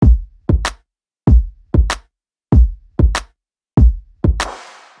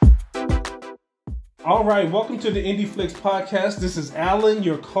All right, welcome to the Indie Flicks podcast. This is Alan,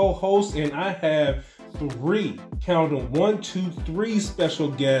 your co-host, and I have count them, 1, 2, 3 special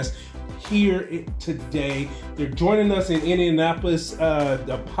guests here today. They're joining us in Indianapolis,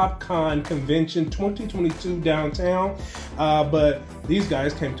 the PopCon Convention 2022 downtown. But these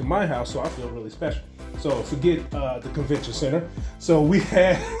guys came to my house, so I feel really special. So forget the convention center. So we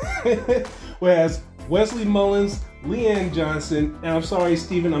have Wesley Mullins, Leanne Johnson, and I'm sorry,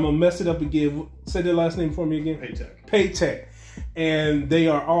 Stephen, I'm gonna mess it up again. Say their last name for me again. Patek. And they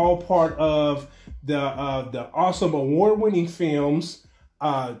are all part of the awesome award-winning films.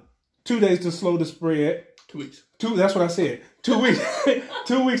 2 days to slow the spread. 2 weeks. That's what I said. 2 weeks.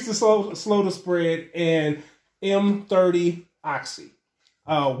 2 weeks to slow the spread, and M30 Oxy.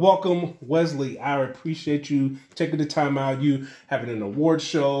 Welcome, Wesley. I appreciate you taking the time out. You having an award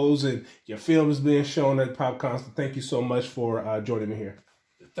shows and your film is being shown at PopCon. So thank you so much for joining me here.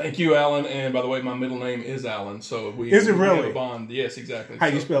 Thank you, Alan. And by the way, my middle name is Alan. So is it really? We have a bond. Yes, exactly. How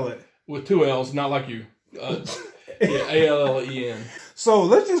you spell it? With 2 L's, not like you. A-L-L-E-N. So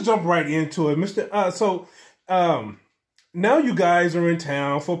let's just jump right into it, Mr. Now you guys are in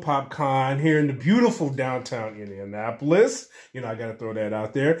town for PopCon here in the beautiful downtown Indianapolis. You know, I got to throw that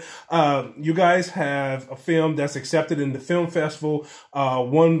out there. You guys have a film that's accepted in the film festival.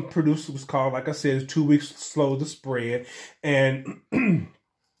 One producer was called, like I said, 2 weeks to slow the spread. And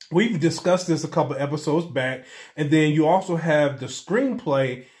we've discussed this a couple episodes back. And then you also have the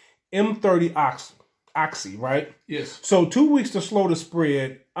screenplay, M30 Oxy, right? Yes. So 2 weeks to slow the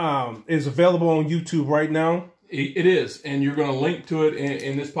spread is available on YouTube right now. It is, and you're going to link to it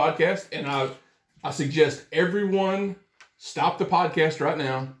in this podcast. And I suggest everyone stop the podcast right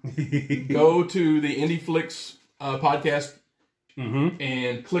now, go to the Indie Flicks podcast,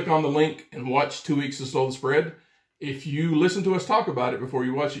 and click on the link and watch 2 weeks to slow the spread. If you listen to us talk about it before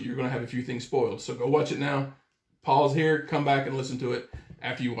you watch it, you're going to have a few things spoiled. So go watch it now, pause here, come back and listen to it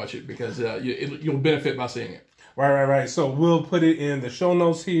after you watch it, because you'll benefit by seeing it. Right. So we'll put it in the show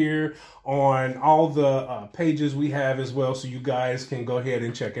notes here on all the pages we have as well, so you guys can go ahead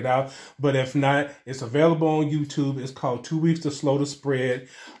and check it out. But if not, it's available on YouTube. It's called 2 weeks to slow the spread.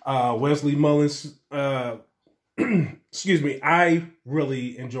 Wesley Mullins, excuse me, I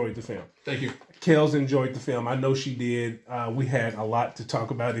really enjoyed the film. Thank you. Kels enjoyed the film. I know she did. We had a lot to talk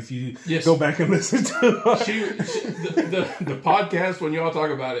about if you go back and listen to the podcast, when y'all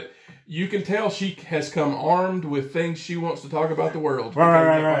talk about it, you can tell she has come armed with things she wants to talk about the world.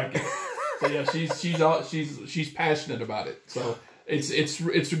 Right. So yeah, she's passionate about it. So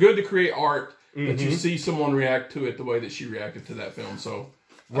it's good to create art that you see someone react to it the way that she reacted to that film. So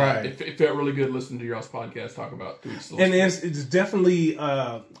it felt really good listening to y'all's podcast talk about 2 weeks. And it's definitely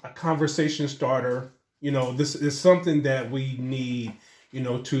a conversation starter. You know, this is something that we need, you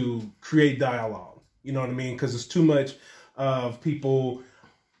know, to create dialogue. You know what I mean? Because it's too much of people.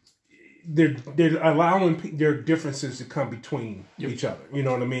 They're allowing their differences to come between each other. You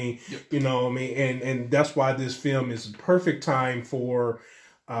know what I mean? Yep. You know what I mean? And that's why this film is perfect time for,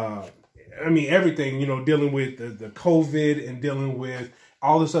 everything, you know, dealing with the COVID and dealing with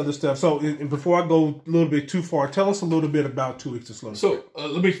all this other stuff. So and before I go a little bit too far, tell us a little bit about 2 weeks to slow. So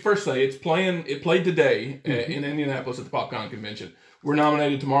let me first say it played today in Indianapolis at the PopCon Convention. We're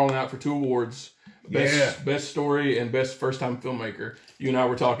nominated tomorrow night for 2 awards. Best story and best first-time filmmaker. You and I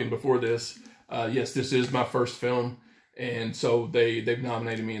were talking before this. Yes, this is my first film, and so they've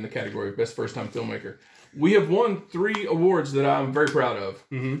nominated me in the category of best first-time filmmaker. We have won 3 awards that I'm very proud of.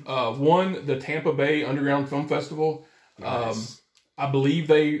 One, the Tampa Bay Underground Film Festival. Nice. I believe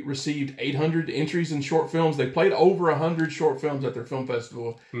they received 800 entries in short films. They played over 100 short films at their film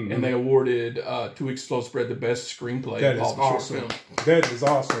festival, and they awarded 2 weeks Slow Spread the best screenplay that of all the awesome. short films. That is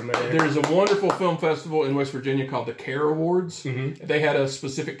awesome, man. There's a wonderful film festival in West Virginia called the CARE Awards. They had a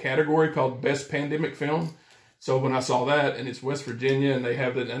specific category called Best Pandemic Film. So when I saw that, and it's West Virginia, and they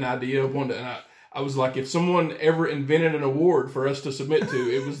have an idea of one, and I was like, if someone ever invented an award for us to submit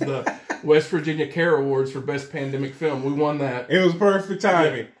to, it was the West Virginia CARE Awards for Best Pandemic Film. We won that. It was perfect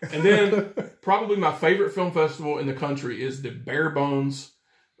timing. Yeah. And then probably my favorite film festival in the country is the Bare Bones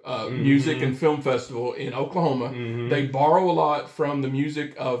Music and Film Festival in Oklahoma. They borrow a lot from the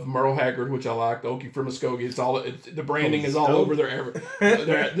music of Merle Haggard, which I like, the Okie from Muskogee. The branding is all over their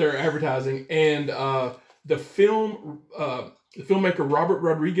advertising. And the filmmaker Robert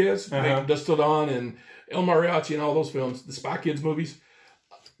Rodriguez, Dust Till Dawn and El Mariachi and all those films, the Spy Kids movies,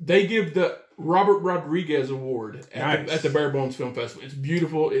 they give the Robert Rodriguez Award at the Bare Bones Film Festival. It's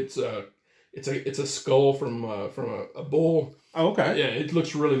beautiful. It's a skull from a bull. Oh, okay. Yeah, it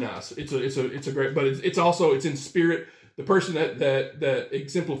looks really nice. It's a great, but it's also in spirit the person that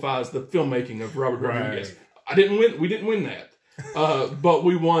exemplifies the filmmaking of Robert Rodriguez. Right. We didn't win that, but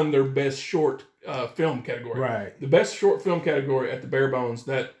we won their best short film category. Right. The best short film category at the Bare Bones.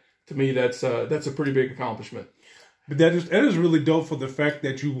 That to me, that's a pretty big accomplishment. But that is really dope for the fact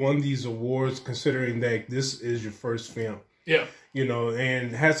that you won these awards, considering that this is your first film. Yeah. You know,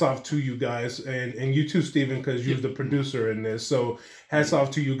 and hats off to you guys, and you too, Stephen, because you're the producer in this. So hats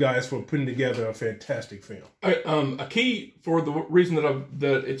off to you guys for putting together a fantastic film. A key for the reason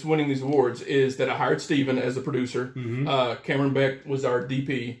that it's winning these awards is that I hired Stephen as a producer. Mm-hmm. Cameron Beck was our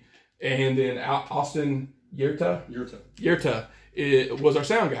DP, and then Austin Yerta was our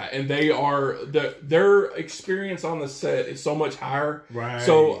sound guy, and their experience on the set is so much higher. Right.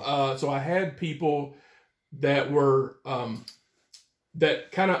 So I had people that were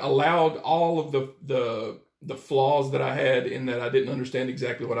that kind of allowed all of the flaws that I had in that I didn't understand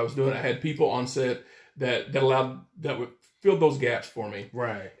exactly what I was doing. I had people on set that would fill those gaps for me.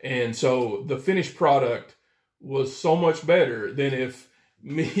 Right. And so the finished product was so much better than if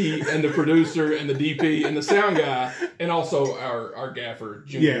me and the producer and the DP and the sound guy and also our gaffer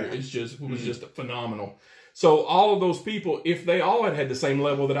Junior was just phenomenal. So all of those people, if they all had the same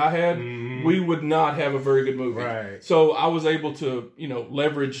level that I had, we would not have a very good movie. Right. So I was able to,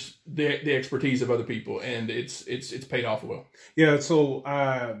 leverage the expertise of other people, and it's paid off well. Yeah. So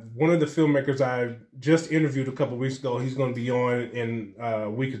one of the filmmakers I just interviewed a couple of weeks ago, he's going to be on in a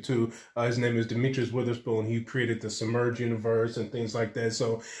week or two. His name is Demetrius Witherspoon. He created the Submerge universe and things like that.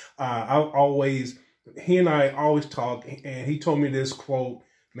 So he and I always talk, and he told me this quote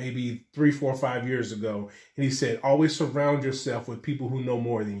maybe 3, 4, 5 years ago. And he said, always surround yourself with people who know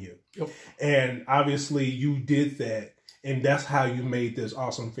more than you. Yep. And obviously you did that. And that's how you made this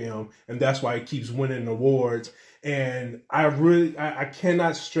awesome film. And that's why it keeps winning awards. And I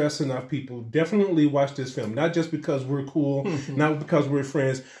cannot stress enough, people definitely watch this film. Not just because we're cool, not because we're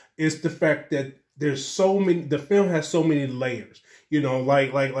friends. It's the fact that the film has so many layers.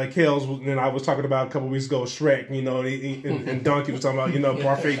 Like Kels and I was talking about a couple of weeks ago, Shrek, and Donkey was talking about,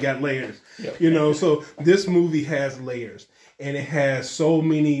 Parfait got layers. Yep. So this movie has layers, and it has so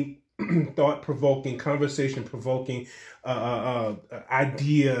many thought-provoking, conversation-provoking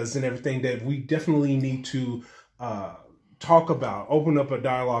ideas and everything that we definitely need to talk about, open up a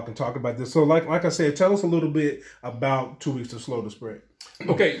dialogue and talk about this. So like I said, tell us a little bit about 2 Weeks to Slow the Spread.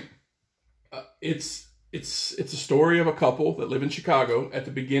 Okay. It's a story of a couple that live in Chicago at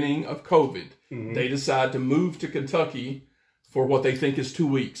the beginning of COVID. Mm-hmm. They decide to move to Kentucky for what they think is 2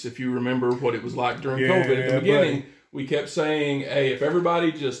 weeks. If you remember what it was like during COVID at the beginning, we kept saying, hey, if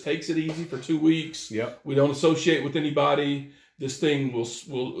everybody just takes it easy for 2 weeks, we don't associate with anybody, this thing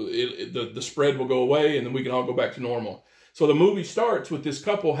the spread will go away, and then we can all go back to normal. So the movie starts with this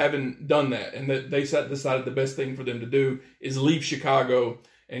couple having done that, and that they decided the best thing for them to do is leave Chicago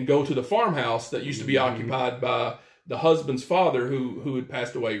and go to the farmhouse that used to be occupied by the husband's father who had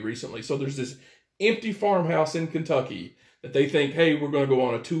passed away recently. So there's this empty farmhouse in Kentucky that they think, hey, we're going to go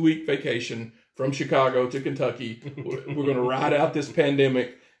on a 2-week vacation from Chicago to Kentucky. We're going to ride out this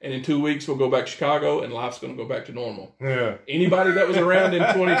pandemic, and in 2 weeks we'll go back to Chicago and life's going to go back to normal. Yeah. Anybody that was around in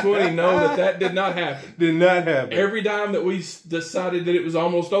 2020 know that did not happen. Did not happen. Every time that we decided that it was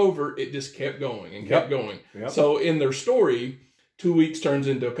almost over, it just kept going and kept going. Yep. So in their story, 2 weeks turns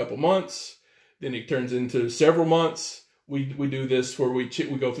into a couple months, then it turns into several months. We do this where we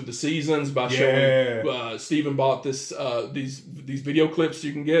go through the seasons by showing. Stephen bought these video clips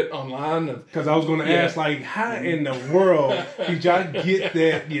you can get online. Because I was going to ask, how in the world did y'all get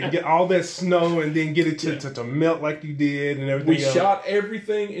that? Get all that snow and then get it to melt like you did and everything. We shot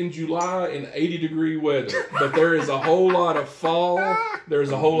everything in July in 80-degree weather, but there is a whole lot of fall.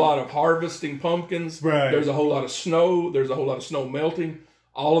 There's a whole lot of harvesting pumpkins. Right. There's a whole lot of snow. There's a whole lot of snow melting.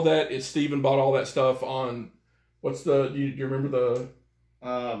 All of that is Stephen bought all that stuff on. What's do you remember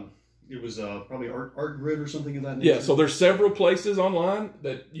the? It was probably Art Grid or something of that nature. Yeah, so there's several places online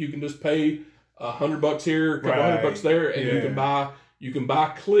that you can just pay $100 here, a couple $100 there, and you can buy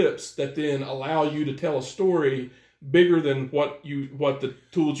clips that then allow you to tell a story bigger than what the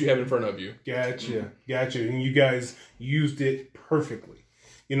tools you have in front of you. Gotcha. And you guys used it perfectly.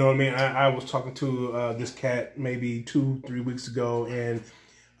 You know what I mean? I was talking to this cat maybe 2-3 weeks ago, and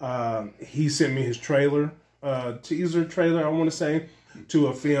he sent me his trailer. Teaser trailer, I want to say, to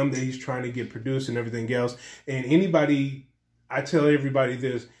a film that he's trying to get produced and everything else. And I tell everybody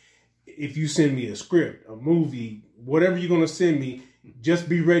this, if you send me a script, a movie, whatever you're going to send me, just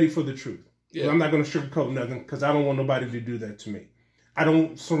be ready for the truth. Yeah. I'm not going to sugarcoat nothing because I don't want nobody to do that to me. I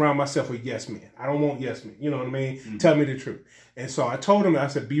don't surround myself with yes men. I don't want yes men. You know what I mean? Mm-hmm. Tell me the truth. And so I told him, I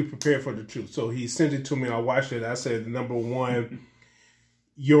said, be prepared for the truth. So he sent it to me. I watched it. I said, number one,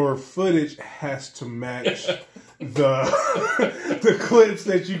 your footage has to match the clips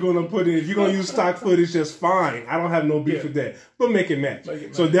that you're going to put in. If you're going to use stock footage, that's fine. I don't have no beef with that. But make it match.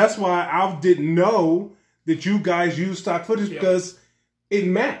 So that's why I didn't know that you guys use stock footage because it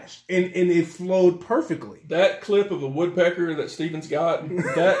matched and it flowed perfectly. That clip of the woodpecker that Steven's got,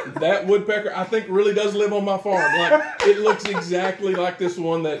 that woodpecker, I think really does live on my farm. Like, it looks exactly like this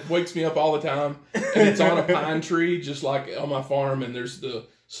one that wakes me up all the time. And it's on a pine tree, just like on my farm, and there's the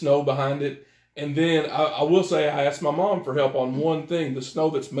snow behind it. And then I will say I asked my mom for help on one thing, the snow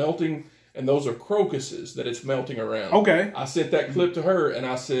that's melting, and those are crocuses that it's melting around. Okay. I sent that clip to her, and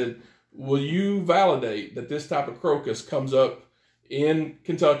I said, will you validate that this type of crocus comes up in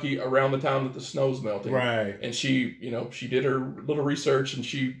Kentucky around the time that the snow's melting? Right. And she, she did her little research, and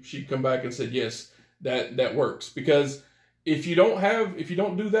she'd come back and said, yes, that works. Because if you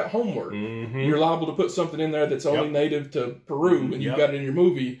don't do that homework, you're liable to put something in there that's only native to Peru, and you've got it in your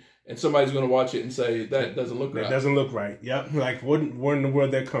movie, and somebody's going to watch it and say, that doesn't look right. That doesn't look right. Yep. Like, where in the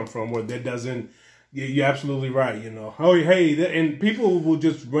world that come from? Where that doesn't... You're absolutely right, Oh, hey, and people will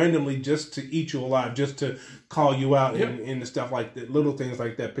just randomly, just to eat you alive, just to call you out and the stuff like that. Little things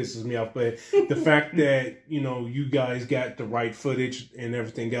like that pisses me off. But the fact that, you guys got the right footage and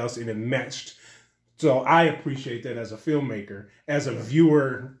everything else and it matched. So I appreciate that as a filmmaker, as a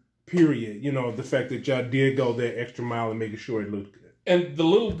viewer, period. The fact that y'all did go that extra mile and making sure it looked good. And the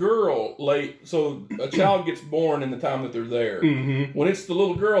little girl, so a child gets born in the time that they're there. Mm-hmm. When it's the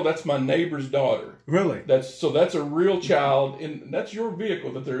little girl, that's my neighbor's daughter. Really? That's a real child, and that's your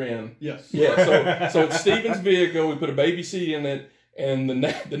vehicle that they're in. Yes. Yeah. So it's Steven's vehicle. We put a baby seat in it, and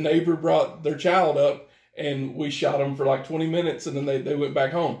the neighbor brought their child up, and we shot them for like 20 minutes, and then they went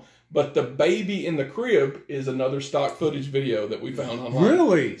back home. But the baby in the crib is another stock footage video that we found online.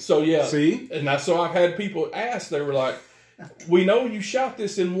 Really? So yeah. See? And so I've had people ask. They were like, we know you shot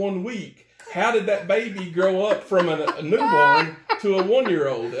this in 1 week. How did that baby grow up from a newborn to a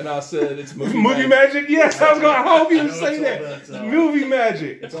 1-year-old? And I said, it's movie magic. Yes, I was going to hope you would say that. Movie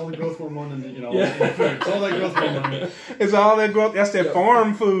magic. It's all the growth hormone and it's all that growth hormone. It's all that growth. That's that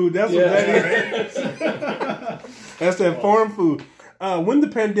farm food. That's what that is. That's that farm food. When the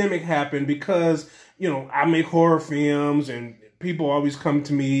pandemic happened, because I make horror films and people always come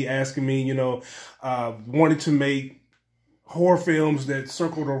to me asking me, wanted to make horror films that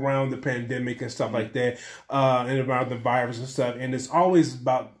circled around the pandemic and stuff like that, and around the virus and stuff. And it's always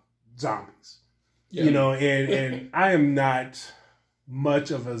about zombies, and I am not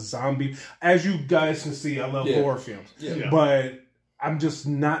much of a zombie. As you guys can see, I love horror films, but I'm just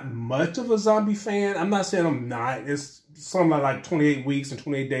not much of a zombie fan. I'm not saying I'm not. It's something like 28 Weeks and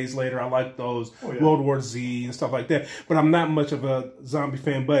 28 Days Later. I like those, World War Z and stuff like that. But I'm not much of a zombie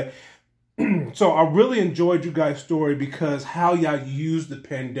fan. But so I really enjoyed you guys' story because how y'all used the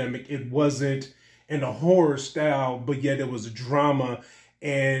pandemic. It wasn't in a horror style, but yet it was a drama.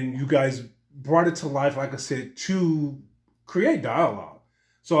 And you guys brought it to life, like I said, to create dialogue.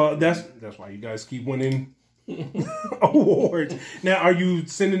 So that's why you guys keep winning awards. Now, are you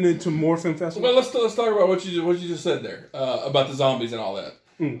sending it to more film festivals? Well, let's talk about what you just said there about the zombies and all that.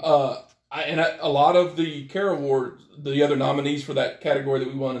 A lot of the CARE Awards, the other nominees for that category that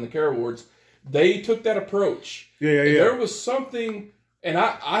we won in the CARE Awards, they took that approach. Yeah. There was something, and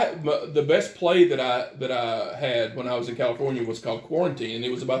the best play that I had when I was in California was called Quarantine, and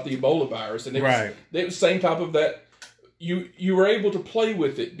it was about the Ebola virus, and it was the same type of that. You were able to play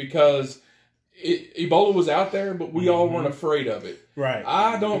with it because Ebola was out there, but we all weren't afraid of it. Right.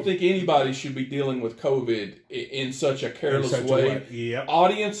 I don't think anybody should be dealing with COVID in such a careless way. Yep.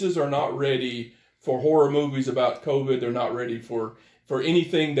 Audiences are not ready for horror movies about COVID. They're not ready for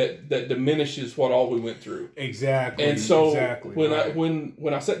anything that diminishes what all we went through. Exactly. And so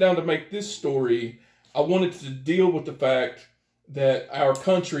when I sat down to make this story, I wanted to deal with the fact that our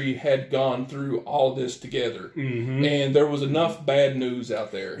country had gone through all this together, and there was enough bad news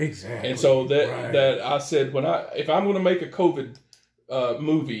out there. Exactly. And so that I said, if I'm going to make a COVID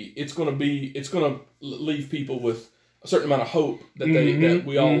movie, it's going to leave people with a certain amount of hope that that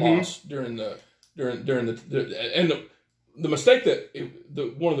we all lost during the mistake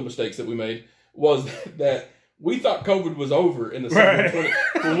one of the mistakes that we made was that we thought COVID was over in the summer.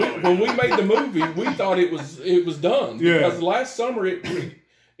 Right. When we made the movie, we thought it was done. Yeah. Because last summer it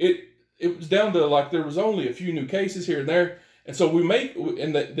was down to like there was only a few new cases here and there, and so and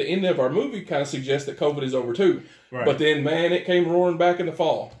the end of our movie kind of suggests that COVID is over too. Right. But then, man, it came roaring back in the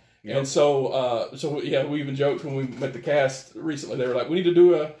fall, Yep. And so yeah, we even joked when we met the cast recently. They were like, "We need to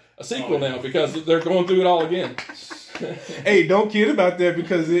do a sequel now because they're going through it all again." Hey, don't kid about that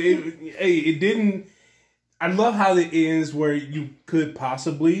because it didn't. I love how it ends where you could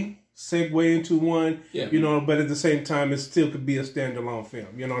possibly segue into one, you know, but at the same time, it still could be a standalone film.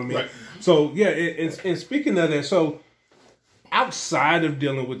 You know what I mean? Right. So yeah, and speaking of that, so outside of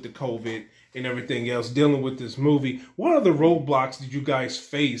dealing with the COVID and everything else, dealing with this movie, what other roadblocks did you guys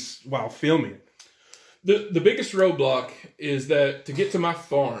face while filming? The biggest roadblock is that to get to my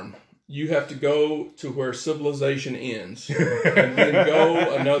farm, you have to go to where civilization ends and then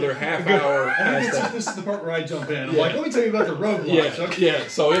go another half hour past that. This is the part where I jump in. I'm like, let me tell you about the roadblocks. Yeah.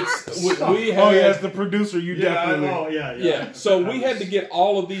 So it's we had. Oh, yeah, as the producer, you definitely. Yeah. So we had to get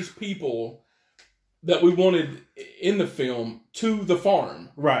all of these people that we wanted in the film to the farm,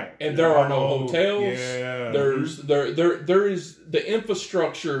 right? And there are no hotels. Yeah. There is the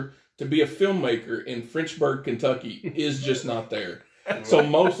infrastructure to be a filmmaker in Frenchburg, Kentucky is just not there. So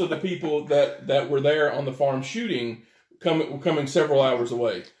most of the people that were there on the farm shooting were coming several hours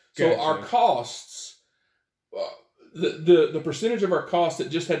away. So Gotcha. our costs, the percentage of our costs that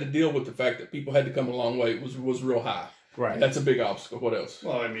just had to deal with the fact that people had to come a long way was real high. Right. That's a big obstacle. What else?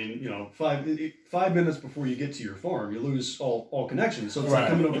 Well, I mean, you know, 5 minutes before you get to your farm, you lose all connections. So it's like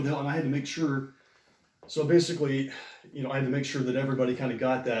coming over the hill, and I had to make sure. So basically, you know, I had to make sure that everybody kind of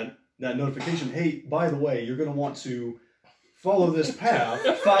got that notification. Hey, by the way, you're going to want to follow this path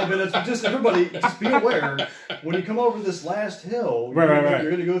 5 minutes. Just everybody, just be aware when you come over this last hill, you're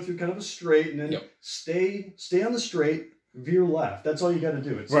going to go through kind of a straight, and then stay on the straight, veer left. That's all you got to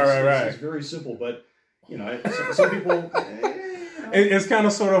do. It's very simple, but you know, some people. It's kind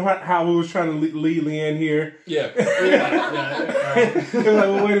of sort of how we was trying to lead Leanne here. Yeah. It was like,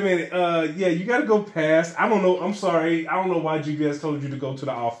 well, wait a minute. Yeah, you got to go past. I don't know. I'm sorry. I don't know why GPS told you to go to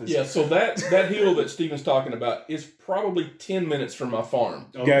the office. Yeah, so that hill that Steven's talking about is probably 10 minutes from my farm.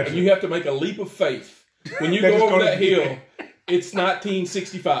 Gotcha. And you have to make a leap of faith. When you go over that hill, it's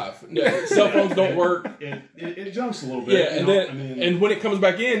 1965. Cell phones don't work. It jumps a little bit. Yeah, and then and when it comes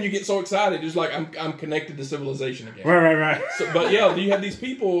back in, you get so excited. It's like I'm connected to civilization again. Right. So, but yeah, you have these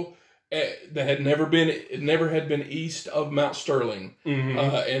people that had never been east of Mount Sterling,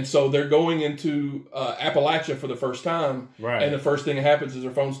 and so they're going into Appalachia for the first time. Right. And the first thing that happens is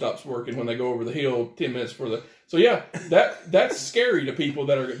their phone stops working when they go over the hill 10 minutes for the. So yeah, that's scary to people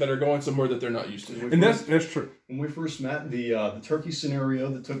that are going somewhere that they're not used to. And that's true. When we first met, the turkey scenario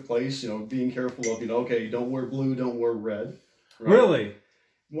that took place, you know, being careful of, you know, okay, don't wear blue, don't wear red. Right? Really?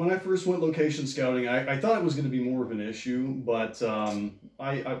 When I first went location scouting, I thought it was going to be more of an issue, but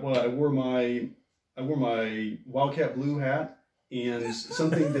I wore my Wildcat blue hat, and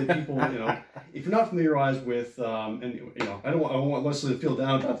something that people, you know, if you're not familiarized with, and you know, I don't want Wesley to feel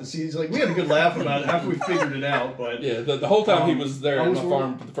down about this. He's like, we had a good laugh about it after we figured it out, but yeah, the whole time he was there on the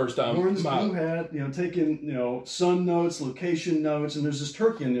farm for the first time, wearing this blue hat, you know, taking, you know, sun notes, location notes, and there's this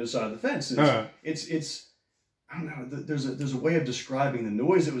turkey on the other side of the fence. And it's I don't know. There's a way of describing the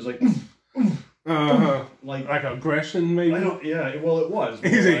noise. It was like, like aggression, maybe. I don't. Yeah. Well, it was.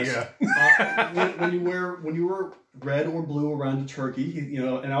 When you wear red or blue around a turkey, you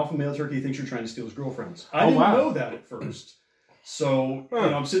know, an alpha male turkey thinks you're trying to steal his girlfriends. I didn't know that at first. So you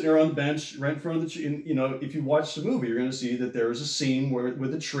know, I'm sitting there on the bench, right in front of the tree. And, you know, if you watch the movie, you're going to see that there is a scene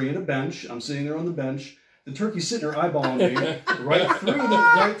with a tree and a bench. I'm sitting there on the bench. The turkey's sitting there eyeballing me right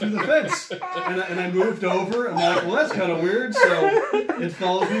through the fence, and I moved over. I'm like, well, that's kind of weird. So it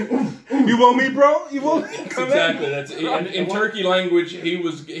follows me. Ooh. You want me, bro? You want me? Exactly. That's in turkey language. He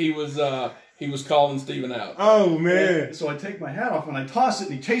was calling Steven out. Oh man! And so I take my hat off and I toss it,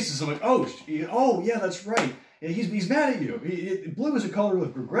 and he chases. I'm like, oh yeah, that's right. Yeah, he's mad at you. Blue is a color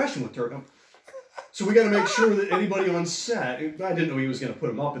of aggression with turkey. So we got to make sure that anybody on set. I didn't know he was going to put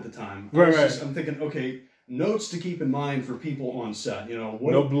him up at the time. I'm thinking, okay. Notes to keep in mind for people on set, you know,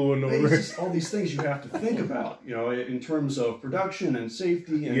 no blue and no red. All these things you have to think about, you know, in terms of production and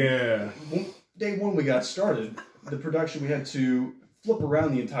safety. And day one we got started, the production, we had to flip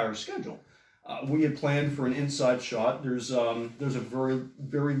around the entire schedule. We had planned for an inside shot. There's a very,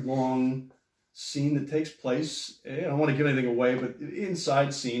 very long scene that takes place. I don't want to give anything away, but the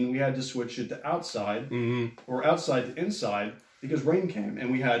inside scene, we had to switch it to outside or outside to inside. Because rain came,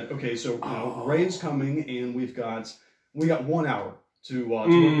 and we had rain's coming, and we got 1 hour to work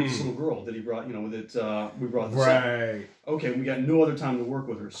with this little girl that he brought. You know, we brought this up. Okay, we got no other time to work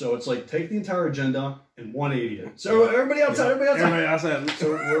with her, so it's like take the entire agenda and 180 it. So everybody outside.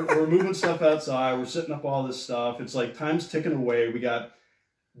 So we're moving stuff outside. We're setting up all this stuff. It's like time's ticking away. We got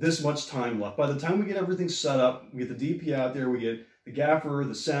this much time left. By the time we get everything set up, we get the DP out there. We get the gaffer,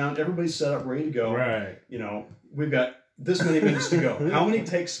 the sound, everybody's set up, ready to go. Right. You know, we've got this many minutes to go. How many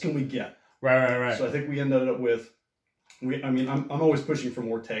takes can we get? Right. So I think we ended up with, I'm always pushing for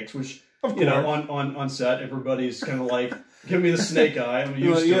more takes, which, you know, on set, everybody's kind of like, give me the snake eye. I'm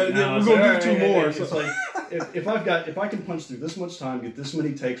used to it now. We're going to do 2 more. It's like, if I can punch through this much time, get this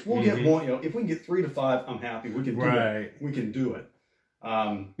many takes, we'll get one. You know, if we can get 3 to 5, I'm happy. We can do it. We can do it.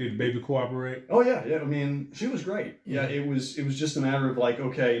 Did the baby cooperate? Oh yeah. I mean, she was great. Yeah, it was just a matter of like,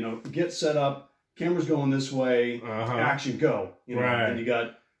 okay, you know, get set up, camera's going this way, action, go. You know, and you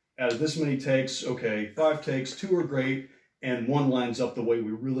got out of this many takes. Okay, 5 takes, 2 are great, and 1 lines up the way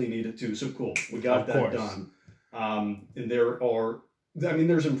we really need it to. So cool, we got that done. And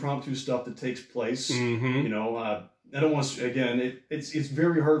there's impromptu stuff that takes place. You know, I don't want to. Again, it's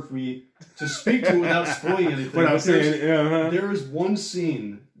very hard for me to speak to it without spoiling anything. There is one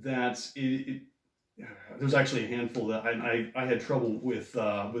scene that there's actually a handful that I had trouble with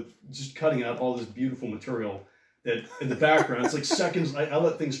just cutting out all this beautiful material that in the background. It's like seconds. I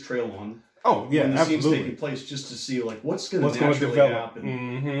let things trail on. Oh yeah, when the absolutely. scene's taking place, just to see like what's going to naturally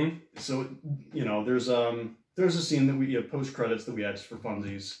happen. So you know, there's a scene that we post credits that we had just for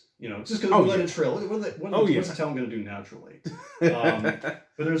funsies. You know, just because we let it trail. What's the talent going to do naturally? But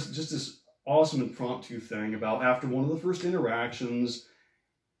there's just this awesome impromptu thing about after one of the first interactions,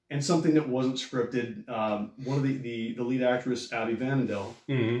 and something that wasn't scripted. One of the lead actress, Abby Van Andel.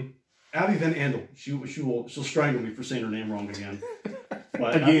 Abby Van Andel. She'll strangle me for saying her name wrong again.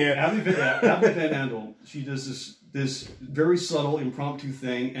 But again, Abby Van Andel. She does this very subtle impromptu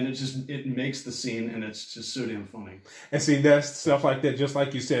thing, and it makes the scene, and it's just so damn funny. And see, that's stuff like that. Just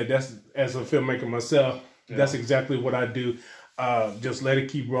like you said, that's as a filmmaker myself. That's exactly what I do. Just let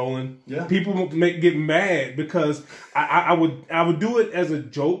it keep rolling. Yeah. People get mad because I would do it as a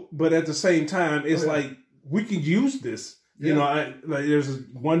joke, but at the same time, it's like we could use this. You know, there's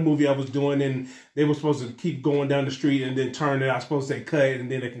one movie I was doing, and they were supposed to keep going down the street and then turn it. I was supposed to say cut, and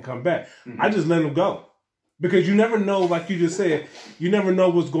then they can come back. I just let them go. Because you never know, like you just said, you never know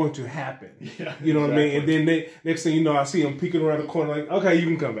what's going to happen. Yeah, you know what I mean? And then next thing you know, I see them peeking around the corner like, okay, you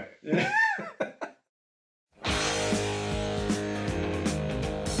can come back. Yeah.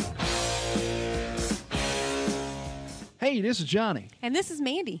 Hey, this is Johnny. And this is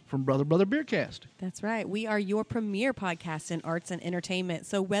Mandy. From Brother Beercast. That's right. We are your premier podcast in arts and entertainment.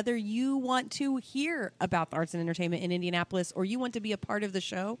 So whether you want to hear about the arts and entertainment in Indianapolis or you want to be a part of the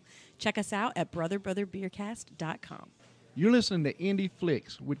show, check us out at brotherbeercast.com. You're listening to Indie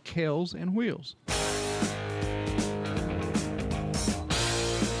Flicks with Kells and Wheels.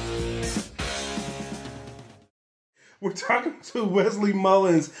 We're talking to Wesley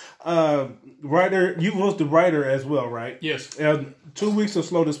Mullins, writer. You was the writer as well, right? Yes. 2 Weeks of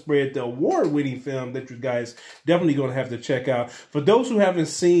Slow to Spread, the award-winning film that you guys definitely going to have to check out. For those who haven't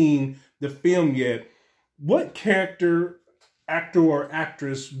seen the film yet, what character, actor or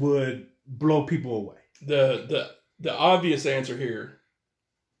actress would blow people away? The obvious answer here: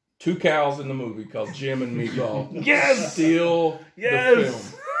 2 cows in the movie called Jim and Meatball. Yes, steal the film.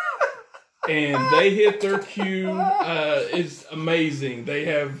 And they hit their cue. It's amazing. They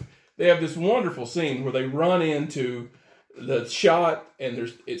have this wonderful scene where they run into the shot,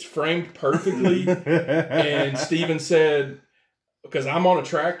 and it's framed perfectly. And Steven said, because I'm on a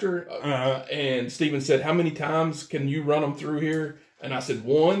tractor, and Steven said, "How many times can you run them through here?" And I said,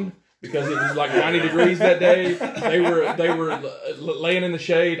 1. Because it was like 90 degrees that day. They were laying in the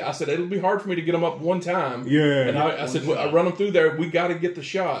shade. I said, it'll be hard for me to get them up 1 time. Yeah. And I said, I run them through there. We got to get the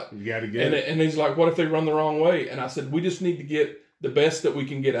shot. You got to get it. And he's like, what if they run the wrong way? And I said, we just need to get the best that we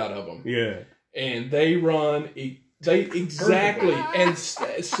can get out of them. Yeah. And they run, exactly, and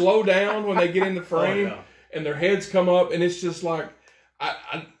slow down when they get in the frame. And their heads come up, and it's just like,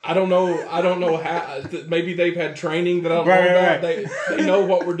 I don't know how. Maybe they've had training that I don't know about. They know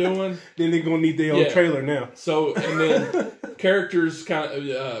what we're doing. Then they're gonna need their own trailer now. So and then characters, kind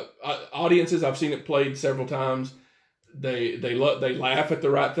of audiences. I've seen it played several times. They laugh at the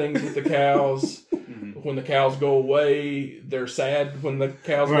right things with the cows. When the cows go away, they're sad when the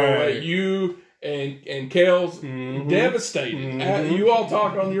cows go away. You and Kells devastated. You all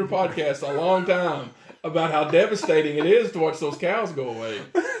talk on your podcast a long time about how devastating it is to watch those cows go away.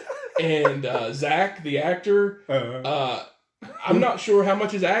 And Zach, the actor, I'm not sure how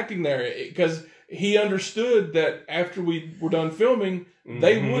much is acting there, because he understood that after we were done filming,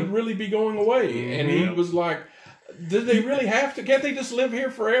 they would really be going away. And he was like, did they really have to? Can't they just live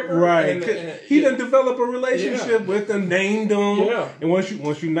here forever? Right. He done develop a relationship with them, named them. Yeah. And once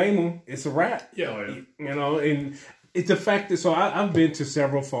you name them, it's a wrap. Yeah. You know, and it's the fact that I've been to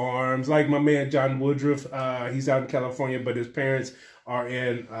several farms. Like my man John Woodruff, he's out in California, but his parents are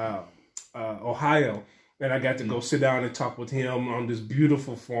in Ohio. And I got to go sit down and talk with him on this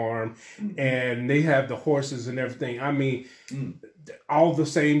beautiful farm. And they have the horses and everything. I mean, all the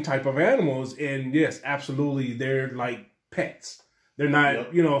same type of animals. And yes, absolutely, they're like pets. They're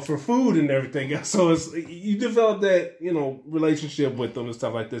not, for food and everything else. So you develop that, relationship with them and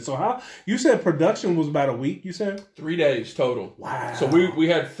stuff like that. So how, you said production was about a week, you said? 3 days total. Wow. So we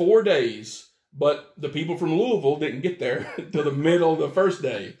had 4 days, but the people from Louisville didn't get there till the middle of the first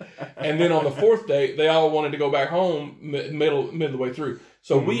day. And then on the 4th day, they all wanted to go back home middle of the way through.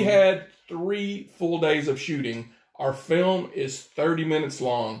 So we had 3 full days of shooting. Our film is 30 minutes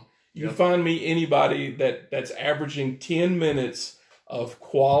long. You find me anybody that's averaging 10 minutes of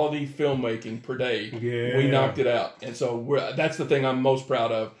quality filmmaking per day. Yeah. We knocked it out. And so that's the thing I'm most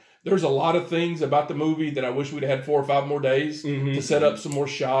proud of. There's a lot of things about the movie that I wish we'd had 4 or 5 more days to set up some more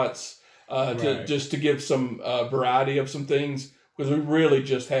shots, to give some variety of some things. Because we really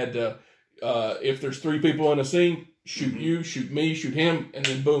just had to, if there's 3 people in a scene, shoot you, shoot me, shoot him, and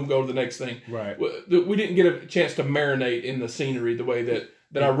then boom, go to the next thing. Right. We didn't get a chance to marinate in the scenery the way that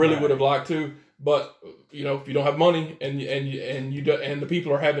I really would have liked to. But if you don't have money and the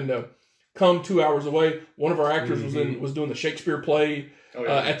people are having to come 2 hours away. One of our actors was doing the Shakespeare play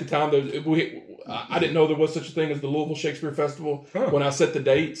at the time. I didn't know there was such a thing as the Louisville Shakespeare Festival when I set the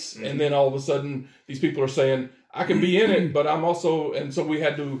dates, and then all of a sudden these people are saying I can be in it, but I'm also, and so we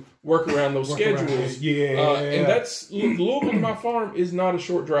had to work around those schedules. And that's Louisville to my farm is not a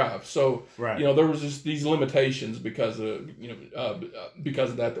short drive, so there was just these limitations because of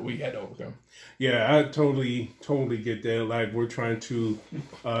that we had to overcome. Yeah, I totally get that. Like we're trying to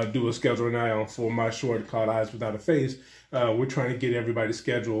do a schedule now for my short called Eyes Without a Face. We're trying to get everybody's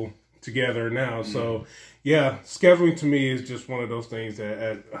schedule together now. So yeah, scheduling to me is just one of those things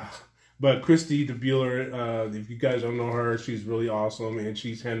that. But Christy DeBueller, if you guys don't know her, she's really awesome and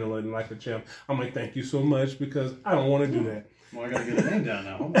she's handling it like a champ. I'm like, thank you so much because I don't want to do that. Well, I got to get her name down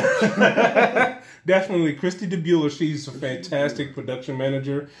now. Definitely, Christy DeBueller. She's a fantastic production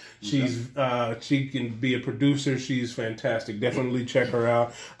manager. She's she can be a producer. She's fantastic. Definitely check her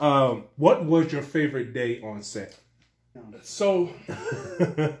out. What was your favorite day on set? So.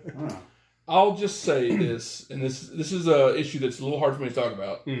 I'll just say this, and this is a issue that's a little hard for me to talk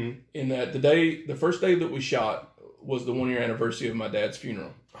about. In that the first day that we shot was the 1-year anniversary of my dad's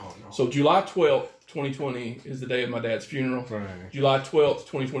funeral. Oh no! So July 12th, 2020 is the day of my dad's funeral. Right. July 12th,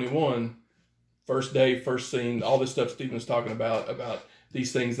 2021, first day, first scene, all this stuff Stephen was talking about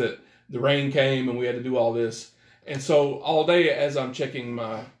these things that the rain came and we had to do all this, and so all day as I'm checking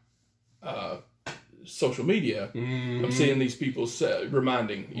my social media, I'm seeing these people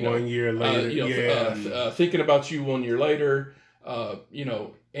reminding, 1 year later, thinking about you 1 year later,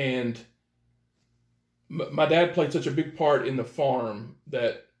 and my dad played such a big part in the farm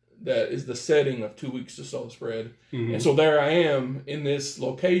that is the setting of 2 weeks to sow the spread. And so there I am in this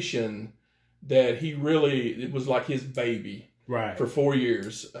location that it was like his baby, right? For 4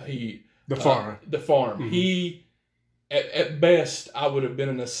 years, the farm. He, at best, I would have been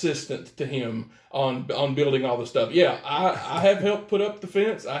an assistant to him on building all the stuff. Yeah, I have helped put up the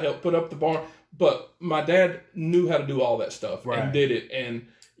fence. I helped put up the barn. But my dad knew how to do all that stuff and did it. And,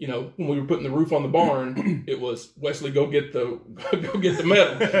 when we were putting the roof on the barn, it was, Wesley, go get the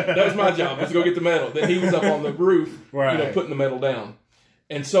metal. That was my job, was to go get the metal. Then he was up on the roof, putting the metal down.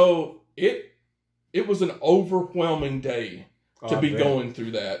 And so it was an overwhelming day to be going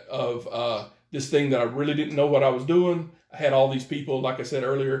through that of this thing that I really didn't know what I was doing. I had all these people, like I said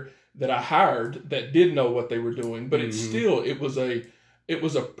earlier, that I hired that did know what they were doing, but it was a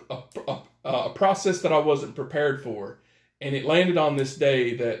process that I wasn't prepared for, and it landed on this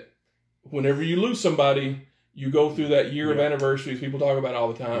day that whenever you lose somebody, you go through that year of anniversaries people talk about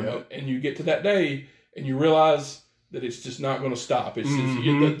all the time, and you get to that day and you realize that it's just not going to stop. It's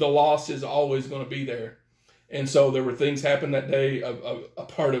just, the loss is always going to be there, and so there were things happen that day. A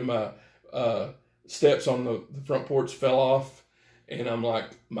part of my steps on the front porch fell off. And I'm like,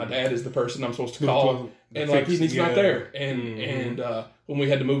 my dad is the person I'm supposed to call, and like he's not there. And when we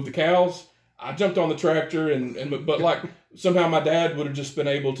had to move the cows, I jumped on the tractor, but like somehow my dad would have just been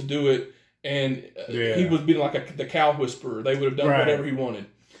able to do it, and he would be like the cow whisperer. They would have done whatever he wanted,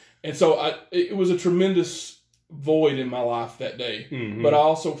 and so it was a tremendous void in my life that day. But I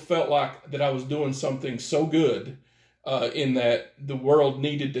also felt like that I was doing something so good, in that the world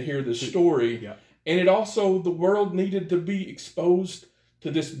needed to hear this story. Yeah. And the world needed to be exposed to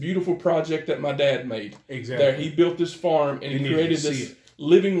this beautiful project that my dad made. Exactly. There, he built this farm and he created this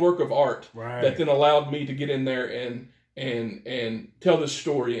living work of art right. that then allowed me to get in there and tell this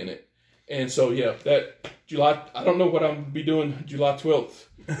story in it. And so, yeah, that July, I don't know what I'm going to be doing July 12th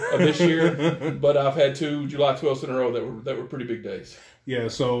of this year, but I've had 2 July 12th in a row that were pretty big days. Yeah,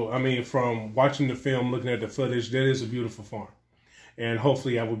 so, I mean, from watching the film, looking at the footage, that is a beautiful farm. And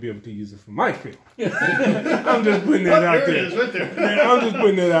hopefully I will be able to use it for my film. I'm just putting that out there. It is, right there. Man, I'm just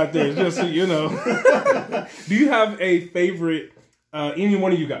putting it out there, just so you know. Do you have a favorite, any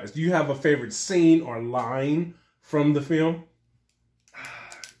one of you guys, do you have a favorite scene or line from the film?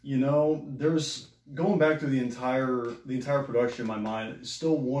 You know, there's going back to the entire production in my mind. It's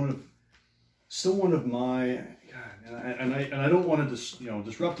still one of my God, and I don't want to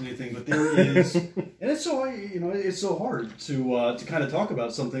disrupt anything, but there is, and it's so hard to kind of talk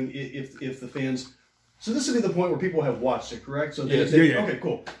about something if the fans. So this would be the point where people have watched it, correct? So yeah. Okay,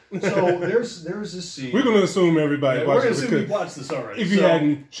 cool. So there's this scene. We're going to assume everybody watched it. We're going to assume you watched this already. If you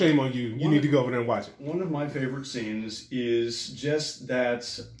hadn't, shame on you. You need to go over there and watch it. One of my favorite scenes is just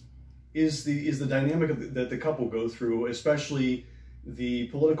that is the dynamic that the couple go through, especially the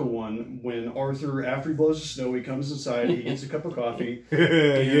political one when Arthur, after he blows the snow, he comes inside, he gets a cup of coffee.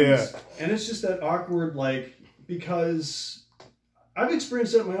 And it's just that awkward, like, because I've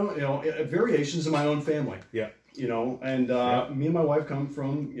experienced it in my own, variations in my own family. Yeah. And me and my wife come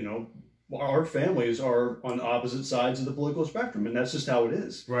from, our families are on opposite sides of the political spectrum, and that's just how it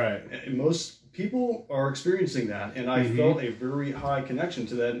is. Right. And most people are experiencing that, and I felt a very high connection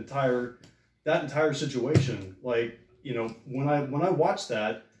to that entire situation. Like, when I watched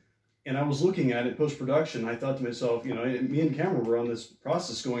that, and I was looking at it post-production, I thought to myself, me and Cameron were on this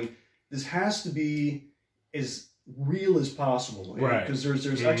process going, this has to be as real as possible, right? Because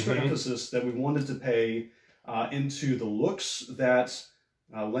there's extra emphasis that we wanted to pay into the looks that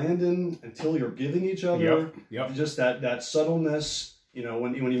Landon and Tilly are giving each other. Yep. Just that subtleness.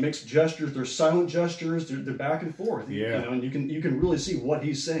 When you mix gestures, there's silent gestures. They're back and forth. Yeah. And you can really see what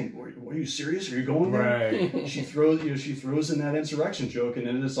he's saying. Are you serious? Are you going there? Right. She throws in that insurrection joke, and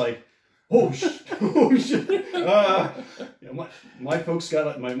then it's like, oh shit. My folks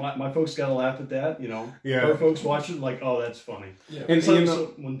got to laugh at that. Our folks watch it like, oh, that's funny. Yeah. And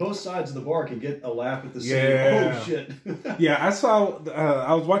so when both sides of the bar can get a laugh at the same, oh shit. Yeah, I saw.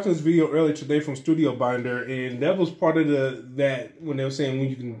 I was watching this video earlier today from Studio Binder, and that was part of that when they were saying when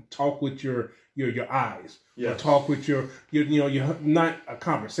you can talk with your eyes, or talk with your you're not a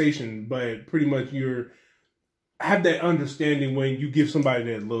conversation, but pretty much have that understanding when you give somebody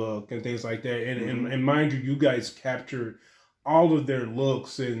that look and things like that. And mind you guys captured all of their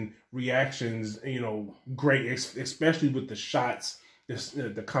looks and reactions, great, especially with the shots,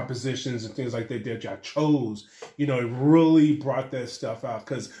 the compositions and things like that y'all chose. It really brought that stuff out,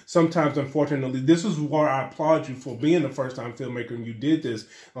 because sometimes, unfortunately, this is where I applaud you for being a first-time filmmaker and you did this.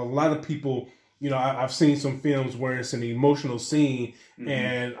 A lot of people, I've seen some films where it's an emotional scene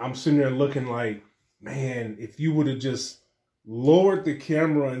and I'm sitting there looking like, man, if you would have just lowered the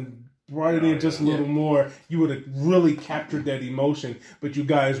camera and brought it in just a little more, you would have really captured that emotion. But you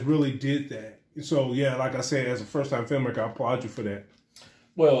guys really did that. So, yeah, like I said, as a first-time filmmaker, I applaud you for that.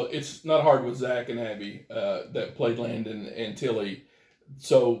 Well, it's not hard with Zach and Abby that played Landon and Tilly.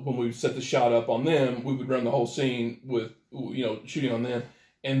 So when we set the shot up on them, we would run the whole scene with, shooting on them.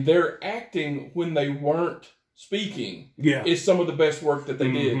 And their acting when they weren't speaking is some of the best work that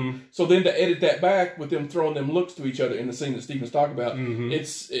they did. So then to edit that back with them throwing them looks to each other in the scene that Stephen's talking about,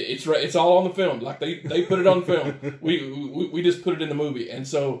 it's all on the film. Like they put it on film. We just put it in the movie. And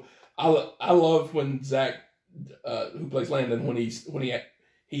so I love when Zach, who plays Landon, when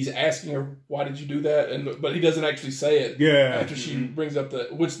he's asking her, why did you do that? But he doesn't actually say it. Yeah. After she brings up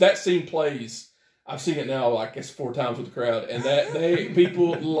which that scene plays. I've seen it now, I guess, 4 times with the crowd, and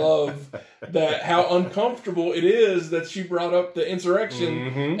people love that, how uncomfortable it is that she brought up the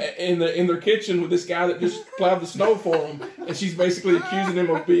insurrection in their kitchen with this guy that just plowed the snow for them, and she's basically accusing him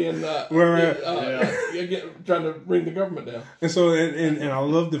of being trying to bring the government down. And so, and I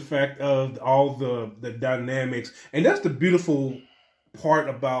love the fact of all the dynamics, and that's the beautiful part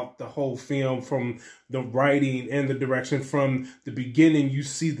about the whole film, from the writing and the direction. From the beginning, you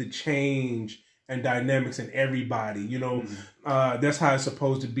see the change and dynamics in everybody, that's how it's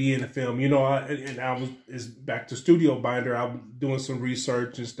supposed to be in the film, it's back to Studio Binder. I'm doing some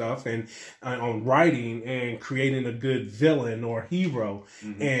research and stuff and on writing and creating a good villain or hero.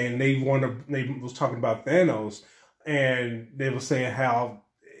 And they was talking about Thanos, and they were saying how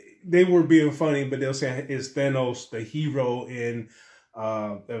they were being funny, but they were saying, is Thanos the hero in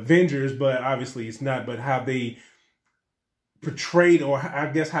Avengers? But obviously it's not, but how they portrayed, or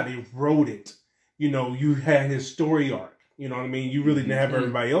I guess how they wrote it. You had his story arc, You know what I mean? You really didn't have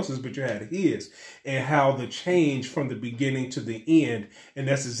everybody else's, but you had his. And how the change from the beginning to the end. And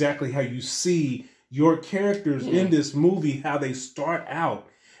that's exactly how you see your characters in this movie, how they start out.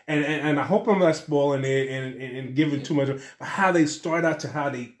 And I hope I'm not spoiling it and giving too much of how they start out to how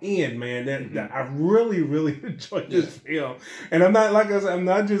they end, man. That I really, really enjoyed this film. And I'm not, like I said, I'm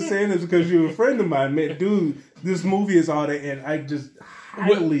not just saying this because you're a friend of mine, man. Dude, this movie is all that, and I just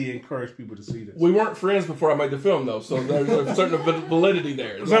highly encourage people to see this. We weren't friends before I made the film, though, so there's a certain validity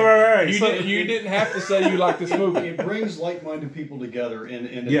there. Like, right. You didn't have to say you like this movie. It brings like-minded people together,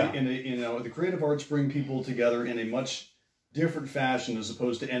 and the creative arts bring people together in a much different fashion as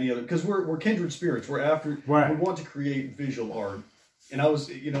opposed to any other, because we're kindred spirits. We want to create visual art. And I was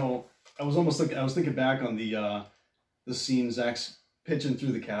thinking back on the scene Zach's pitching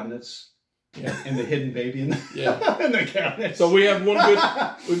through the cabinets. Yeah. And the hidden baby in the, in the cabinet. So we've got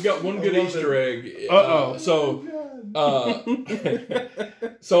one good Easter egg.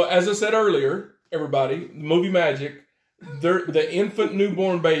 So as I said earlier, everybody, movie magic, the infant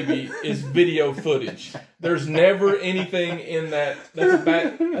newborn baby is video footage. There's never anything in that.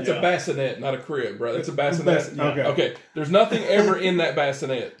 That's a bassinet, not a crib, bro. That's a bassinet. Okay. There's nothing ever in that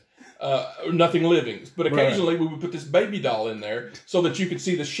bassinet. Nothing living, but occasionally we would put this baby doll in there so that you could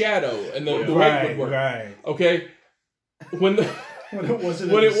see the shadow and the weight would work. Right. Okay, when it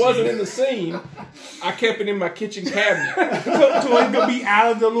wasn't in the scene, I kept it in my kitchen cabinet, so it could be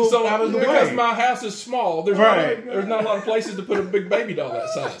out of the way. Because my house is small, there's not a lot of places to put a big baby doll that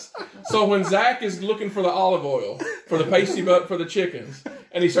size. So when Zach is looking for the olive oil, for the pasty butt for the chickens,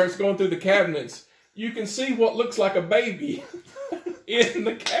 and he starts going through the cabinets, you can see what looks like a baby in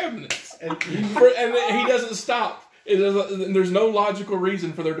the cabinets, and he doesn't stop. There's no logical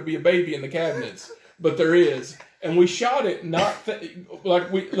reason for there to be a baby in the cabinets, but there is. And we shot it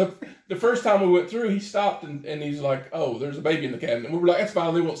the first time we went through, he stopped and he's like, "Oh, there's a baby in the cabinet." And we were like, "That's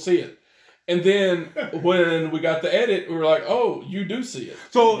fine, they won't see it." And then when we got the edit, we were like, "Oh, you do see it."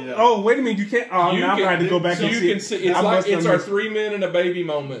 So, wait a minute, you can't. Now I'm going to go back and see it. It's our 3 men and a baby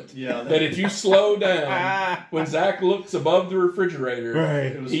moment. Yeah, that if you slow down, when Zach looks above the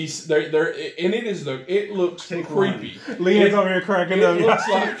refrigerator, he's there, and it looks creepy. Leanne's over here cracking up. It looks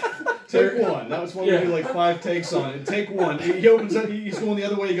like. Take one. That was when we did like 5 takes on it. Take one. He opens up. He's going the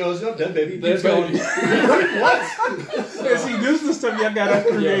other way. He goes, "Oh, dead baby." Dead baby. What? See, this is the stuff y'all gotta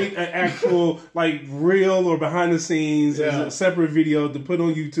create an actual like reel or behind the scenes as a separate video to put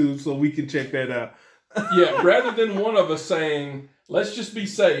on YouTube so we can check that out. Rather than one of us saying, "Let's just be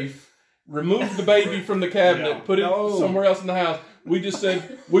safe, remove the baby from the cabinet, put it somewhere else in the house." We just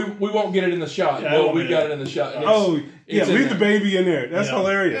said we won't get it in the shot. Well, we got it in the shot. Leave the baby in there. That's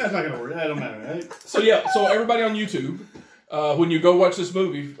hilarious. Yeah, it's not gonna work. That don't matter, right? So everybody on YouTube, when you go watch this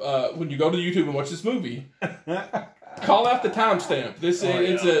movie, when you go to YouTube and watch this movie, call out the timestamp. It's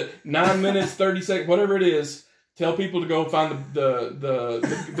a 9 minutes 30 seconds, whatever it is. Tell people to go find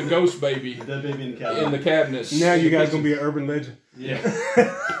the ghost baby, the baby in the cabinet. Now you guys gonna be an urban legend. Yeah.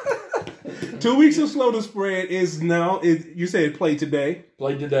 2 Weeks of Slow to Spread is now. You said it played today.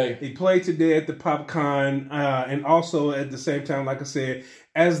 Played today. It played today at the PopCon, and also at the same time, like I said,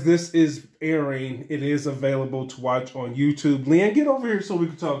 as this is airing, it is available to watch on YouTube. Leanne, get over here so we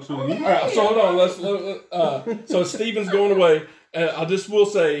can talk to you. All right, so hold on. So Steven's going away. I just will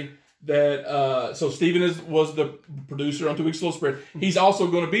say that so Steven was the producer on 2 Weeks Slow Spread. He's also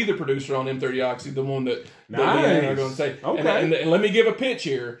going to be the producer on M30 Oxy, the one that Leanne and I are going to say. Okay. And let me give a pitch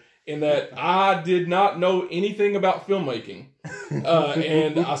here. In that I did not know anything about filmmaking.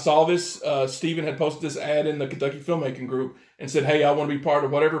 And I saw this, Steven had posted this ad in the Kentucky Filmmaking Group and said, "Hey, I want to be part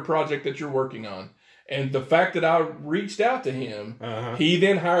of whatever project that you're working on." And the fact that I reached out to him, he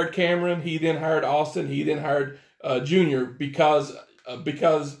then hired Cameron, he then hired Austin, he then hired Junior because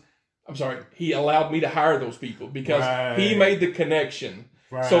he allowed me to hire those people because he made the connection.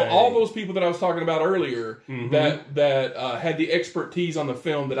 Right. So all those people that I was talking about earlier that had the expertise on the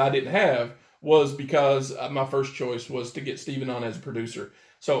film that I didn't have was because my first choice was to get Steven on as a producer.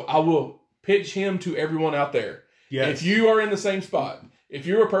 So I will pitch him to everyone out there. Yes. If you are in the same spot, if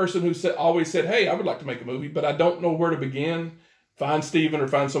you're a person who always said, "Hey, I would like to make a movie, but I don't know where to begin," find Steven or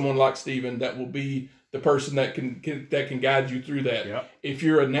find someone like Steven that will be the person that can guide you through that. Yep. If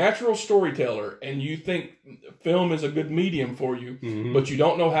you're a natural storyteller and you think film is a good medium for you, but you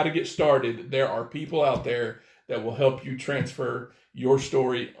don't know how to get started, there are people out there that will help you transfer your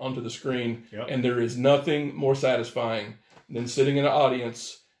story onto the screen. Yep. And there is nothing more satisfying than sitting in an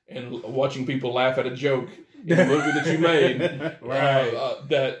audience and watching people laugh at a joke in the movie that you made.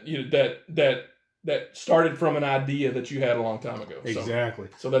 that started from an idea that you had a long time ago. Exactly.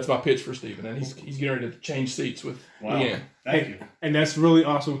 So that's my pitch for Stephen, and he's getting ready to change seats with Leanne. Thank you. And that's really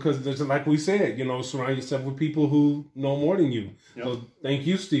awesome because, like we said, surround yourself with people who know more than you. Yep. So thank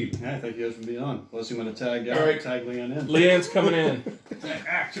you, Steve. Yeah, thank you guys for being on. Unless you want to tag Leanne in. Leanne's coming in.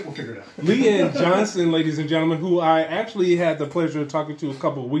 We'll figure it out. Leanne Johnson, ladies and gentlemen, who I actually had the pleasure of talking to a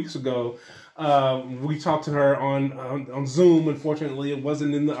couple of weeks ago. We talked to her on Zoom. Unfortunately, it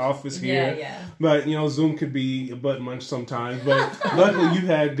wasn't in the office here. Yeah. But, Zoom could be a butt munch sometimes. But luckily, you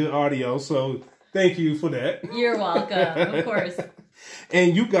had good audio, so thank you for that. You're welcome, of course.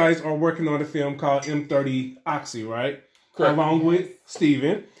 And you guys are working on a film called M30 Oxy, right? Correct. Along with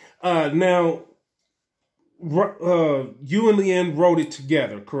Steven. Now, you and Leanne wrote it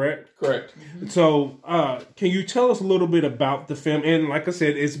together, correct? Correct. Mm-hmm. So, can you tell us a little bit about the film? And like I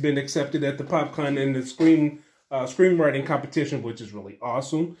said, it's been accepted at the PopCon and the screenwriting competition, which is really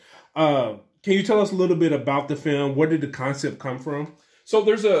awesome. Can you tell us a little bit about the film? Where did the concept come from? So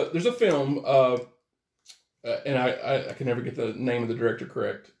there's a film, and I can never get the name of the director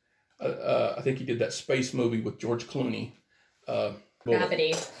correct. I think he did that space movie with George Clooney.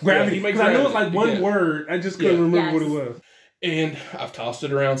 Gravity. Gravity. Because I know it's like one word. I just couldn't remember what it was. And I've tossed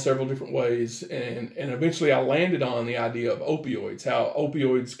it around several different ways, and eventually I landed on the idea of opioids, how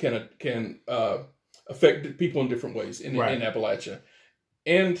opioids can affect people in different ways in Appalachia.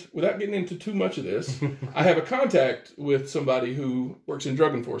 And without getting into too much of this, I have a contact with somebody who works in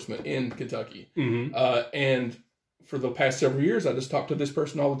drug enforcement in Kentucky. Mm-hmm. And for the past several years, I just talk to this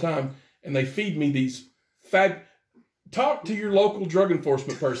person all the time, and they feed me these Talk to your local drug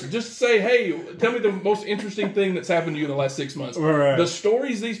enforcement person. Just say, hey, tell me the most interesting thing that's happened to you in the last 6 months. Right. The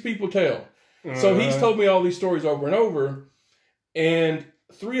stories these people tell. So he's told me all these stories over and over, and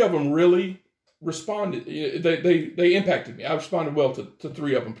 3 of them really responded. They impacted me. I responded well to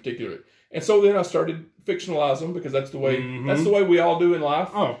 3 of them particularly. And so then I started fictionalize them because that's the way we all do in life.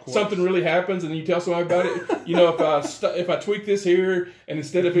 Oh, of course. Something really happens and then you tell somebody about it. If I tweak this here and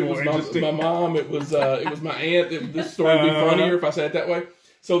instead of it was my mom, it was my aunt. This story would be funnier if I said it that way.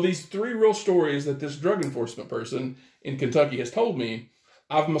 So these 3 real stories that this drug enforcement person in Kentucky has told me,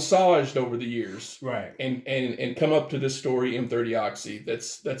 I've massaged over the years, right? And come up to this story, M30 Oxy.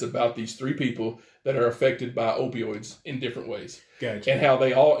 That's about these 3 people that are affected by opioids in different ways, gotcha. And how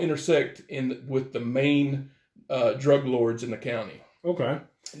they all intersect with the main drug lords in the county. Okay.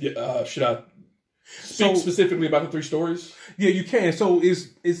 Should I speak specifically about the 3 stories? Yeah, you can. So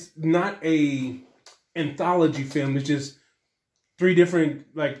it's not a anthology film. It's just 3 different,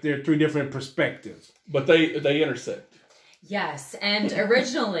 they're 3 different perspectives, but they intersect. Yes, and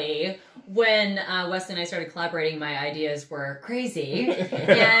originally when Wesley and I started collaborating, my ideas were crazy,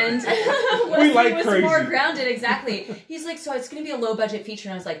 and Wesley was crazy. More grounded. Exactly. He's like, so it's going to be a low budget feature,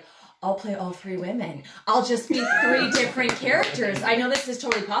 and I was like, I'll play all 3 women. I'll just be 3 different characters. I know this is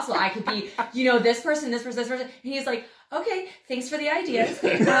totally possible. I could be, this person, this person, this person. And he's like, okay, thanks for the ideas.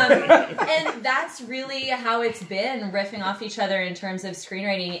 And that's really how it's been, riffing off each other in terms of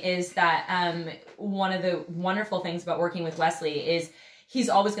screenwriting, is that one of the wonderful things about working with Wesley is he's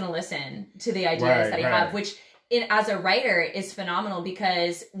always going to listen to the ideas that I have, which as a writer is phenomenal,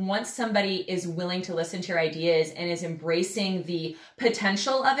 because once somebody is willing to listen to your ideas and is embracing the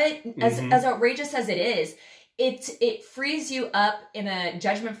potential of it, as outrageous as it is, it frees you up in a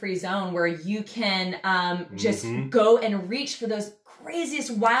judgment-free zone where you can just go and reach for those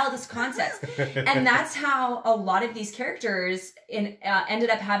craziest, wildest concepts. And that's how a lot of these characters ended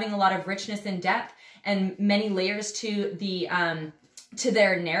up having a lot of richness and depth and many layers to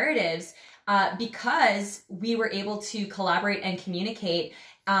their narratives, because we were able to collaborate and communicate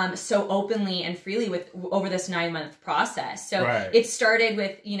so openly and freely over this 9-month process. So it started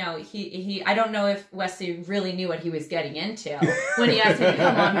with, he I don't know if Wesley really knew what he was getting into when he asked him to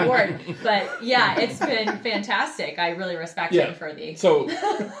come on board, but yeah, it's been fantastic. I really respect him for the. So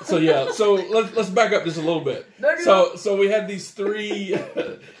let's back up just a little bit. So we had these 3,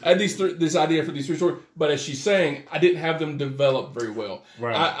 this idea for these 3 stories, but as she's saying, I didn't have them developed very well.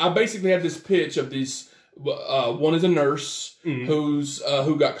 Right. I basically had this pitch of these. One is a nurse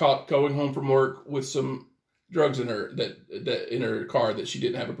who got caught going home from work with some drugs in her that in her car that she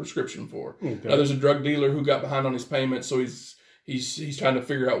didn't have a prescription for. Okay. Now there's a drug dealer who got behind on his payments, so he's trying to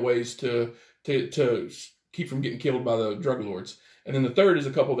figure out ways to keep from getting killed by the drug lords. And then the third is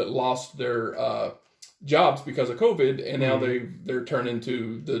a couple that lost their jobs because of COVID, and now they're turning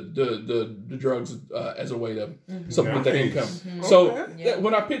to the drugs as a way to supplement that income. So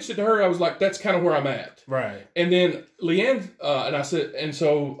when I pitched it to her, I was like, that's kind of where I'm at. Right. And then Leanne and I said, and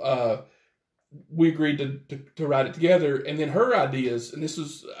so we agreed to write it together. And then her ideas, and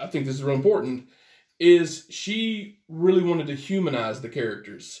I think this is real important, is she really wanted to humanize the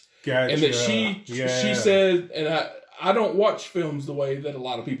characters. Gotcha. And that she said, and I don't watch films the way that a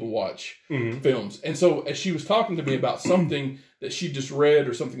lot of people watch films. And so as she was talking to me about something that she just read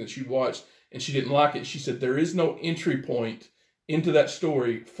or something that she watched and she didn't like it, she said, there is no entry point into that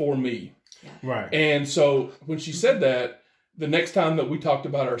story for me. Yeah. Right. And so when she said that, the next time that we talked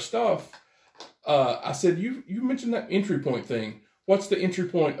about our stuff, I said, you mentioned that entry point thing. What's the entry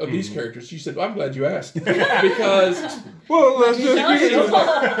point of these characters? She said, well, I'm glad you asked. Because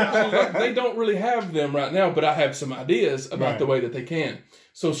they don't really have them right now, but I have some ideas about the way that they can.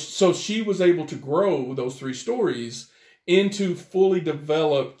 So she was able to grow those 3 stories into fully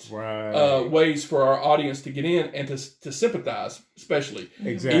developed ways for our audience to get in and to sympathize, especially.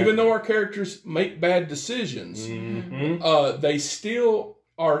 Exactly. Even though our characters make bad decisions, they still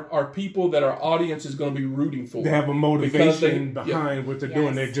are people that our audience is going to be rooting for. They have a motivation behind what they're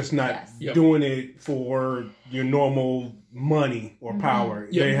doing. They're just not doing it for your normal money or power.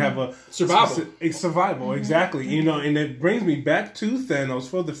 They have a survival. Exactly. You know, and it brings me back to Thanos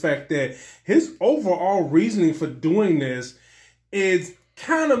for the fact that his overall reasoning for doing this is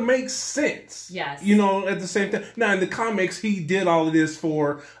kind of makes sense. Yes. You know, at the same time. Now, in the comics, he did all of this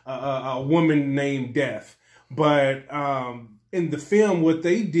for a woman named Death. But in the film, what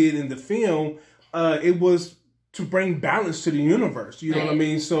they did in the film, it was to bring balance to the universe. You know what I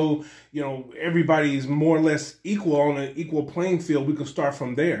mean? So, you know, everybody is more or less equal on an equal playing field. We can start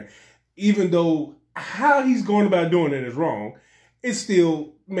from there. Even though how he's going about doing it is wrong, it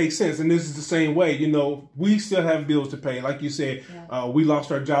still makes sense. And this is the same way. You know, we still have bills to pay. Like you said, we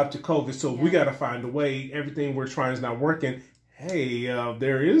lost our job to COVID. So we got to find a way. Everything we're trying is not working. Hey,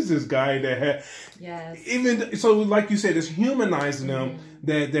 there is this guy that even so, like you said, it's humanizing them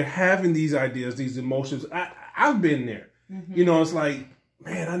that they're having these ideas, these emotions. I've been there. You know, it's like,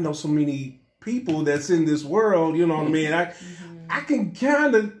 man, I know so many people that's in this world. You know what I mean? I can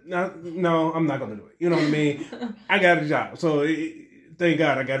kind of no, I'm not gonna do it. You know what I mean? I got a job, so thank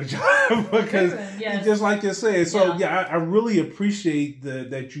God I got a job because just like you said. So I really appreciate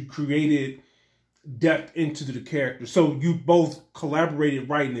that you created depth into the character. So you both collaborated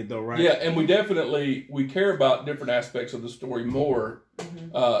writing it though, right? Yeah, and we care about different aspects of the story more.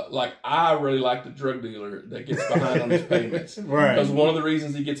 Like I really like the drug dealer that gets behind on his payments. Right. Because one of the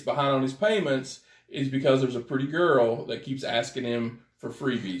reasons he gets behind on his payments is because there's a pretty girl that keeps asking him for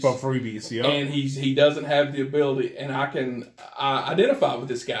freebies. And he doesn't have the ability, and I identify with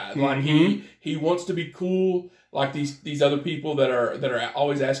this guy. Like he wants to be cool. Like these other people that are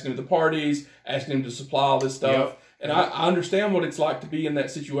always asking him to the parties, asking him to supply all this stuff. And I understand what it's like to be in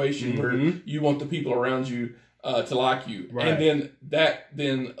that situation where you want the people around you to like you. Right. And then that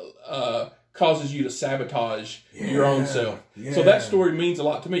causes you to sabotage your own self. Yeah. So that story means a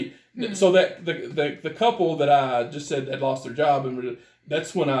lot to me. So that the couple that I just said had lost their job, and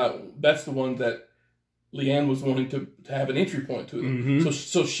that's the one that Leanne was wanting to have an entry point to them.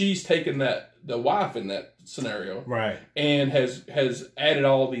 So she's taken the wife in that scenario, right, and has added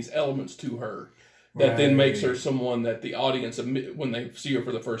all of these elements to her that then makes her someone that the audience, when they see her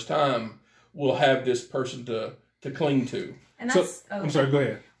for the first time, will have this person to cling to. And that's I'm sorry, go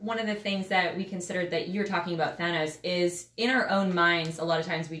ahead. One of the things that we considered that you're talking about Thanos is in our own minds, a lot of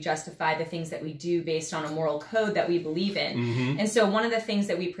times we justify the things that we do based on a moral code that we believe in. And so one of the things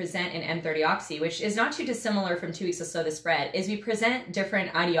that we present in M30 Oxy, which is not too dissimilar from 2 Weeks to Slow the Spread, is we present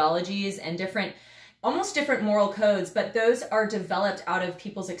different ideologies and almost different moral codes, but those are developed out of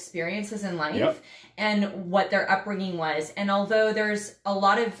people's experiences in life and what their upbringing was. And although there's a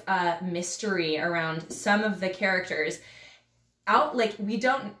lot of mystery around some of the characters, we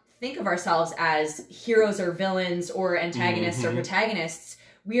don't think of ourselves as heroes or villains or antagonists or protagonists.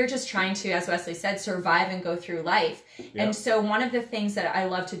 We are just trying to, as Wesley said, survive and go through life. And so one of the things that I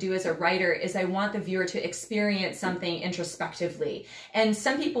love to do as a writer is I want the viewer to experience something introspectively. And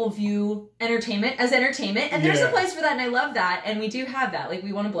some people view entertainment as entertainment, and there's a place for that, and I love that. And we do have that. Like,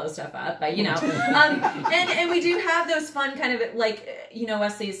 we want to blow stuff up, but, you know. And we do have those fun kind of, like, you know,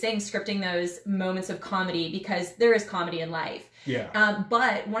 Wesley is saying, scripting those moments of comedy, because there is comedy in life.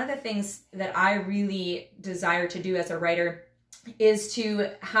 But one of the things that I really desire to do as a writer is to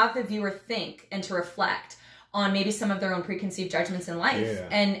have the viewer think and to reflect on maybe some of their own preconceived judgments in life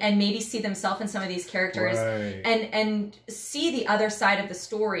and maybe see themselves in some of these characters and see the other side of the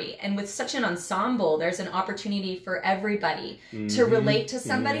story. And with such an ensemble, there's an opportunity for everybody to relate to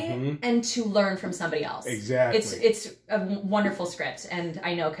somebody and to learn from somebody else. Exactly. It's a wonderful script, and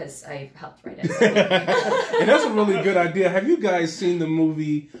I know because I helped write it. And that's a really good idea. Have you guys seen the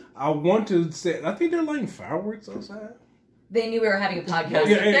movie? I think they're lighting fireworks outside. They knew we were having a podcast.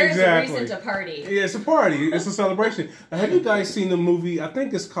 Yeah, There's exactly. a reason to party. Yeah, it's a party. It's a celebration. Have you guys seen the movie? I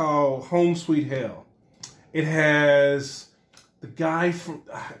think it's called Home Sweet Hell. It has the guy from,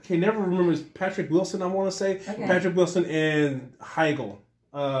 I can never remember, it's Patrick Wilson, I want to say. Okay. Patrick Wilson and Heigl.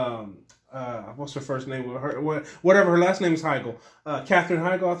 What's her first name? Whatever, her last name is Heigl. Catherine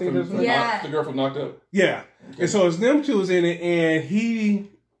Heigl, I think it is. Yeah. The girl from Knocked Up. Yeah. Okay. And so it's them two is in it, and he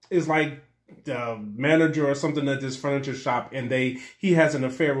is like the manager or something at this furniture shop, and he has an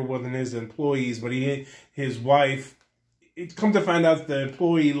affair with one of his employees, but his wife, it come to find out the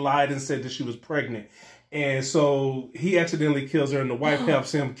employee lied and said that she was pregnant. And so he accidentally kills her, and the wife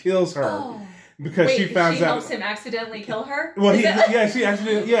helps him kills her because she finds she out. helps him accidentally kill her. Well, she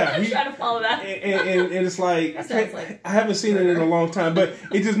accidentally, I'm trying to follow that. And it's like, I haven't seen it in a long time, but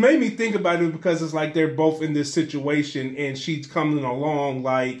it just made me think about it because it's like they're both in this situation, and she's coming along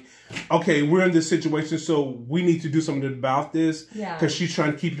like, okay, we're in this situation, so we need to do something about this because she's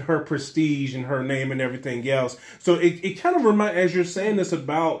trying to keep her prestige and her name and everything else. So it kind of reminds, as you're saying this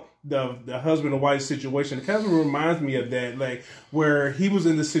about the husband and wife situation, it kind of reminds me of that, like where he was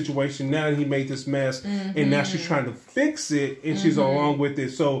in this situation, now he made this mess, and now she's trying to fix it, and she's along with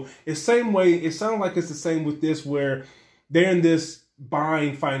it. So it's same way. It sounds like it's the same with this, where they're in this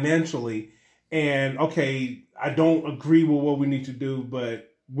bind financially, and okay, I don't agree with what we need to do, but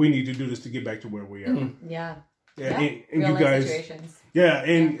we need to do this to get back to where we are. Yeah. And you guys, situations.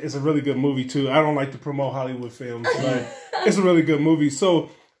 And it's a really good movie too. I don't like to promote Hollywood films, but it's a really good movie. So,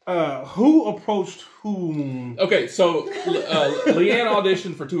 who approached whom? Okay, so Leanne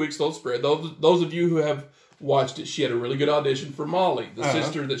auditioned for 2 Weeks Old Spread. Those of you who have watched it, she had a really good audition for Molly, the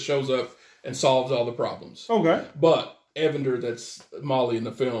sister that shows up and solves all the problems. Okay, but Evander, that's Molly in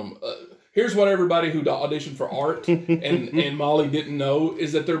the film. Here's what everybody who auditioned for Art and Molly didn't know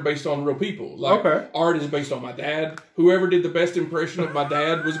is that they're based on real people. Like Art is based on my dad. Whoever did the best impression of my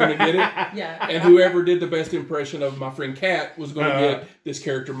dad was going to get it. And whoever did the best impression of my friend Kat was going to get this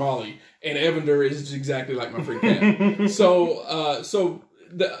character Molly. And Evander is exactly like my friend Kat. So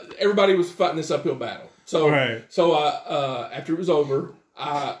everybody was fighting this uphill battle. So after it was over,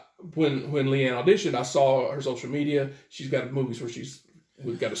 when Leanne auditioned, I saw her social media. She's got movies where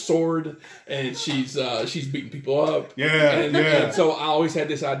we've got a sword, and she's beating people up. And so I always had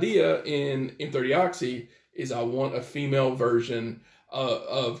this idea in M30 Oxy is I want a female version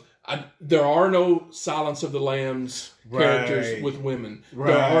of there are no Silence of the Lambs characters with women.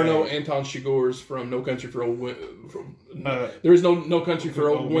 There are no Anton Chigurhs from No Country for Old Women. There is no Country for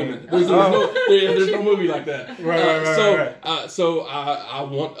Old Women. There's no movie like that. So I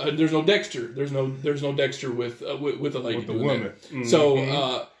want. There's no Dexter. There's no Dexter with a lady with doing woman. Mm-hmm. So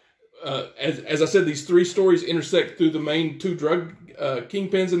as I said, these 3 stories intersect through the main 2 drug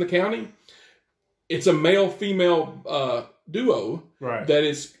kingpins in the county. It's a male-female duo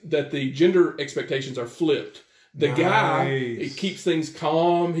that the gender expectations are flipped. The guy, it keeps things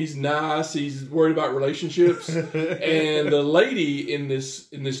calm. He's nice. He's worried about relationships, and the lady in this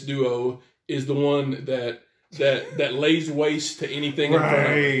duo is the one that lays waste to anything in front of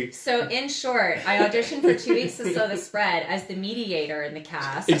her. So in short, I auditioned for 2 Weeks to Sow the Spread as the mediator in the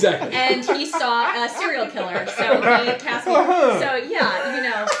cast. Exactly. And he saw a serial killer, so he cast me.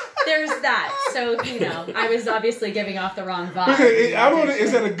 So there's that. So I was obviously giving off the wrong vibe. Okay,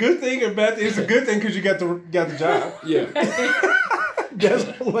 is that a good thing or bad thing? It's a good thing because you got the job. Yeah. That's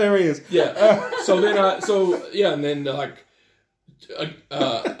hilarious. Yeah. And then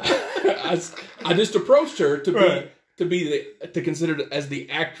I just approached her to consider it as the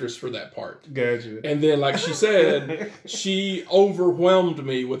actress for that part. Gotcha. And then, like she said, she overwhelmed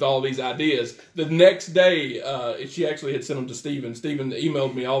me with all these ideas. The next day, she actually had sent them to Steven. Steven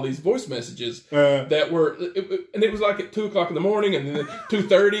emailed me all these voice messages that were, and it was like at 2:00 in the morning, and then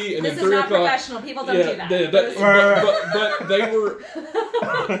 2:30, and then 3:00. This is not professional. People don't do that. But they were.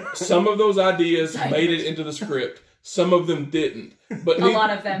 Some of those ideas made it into the script. Some of them didn't. But a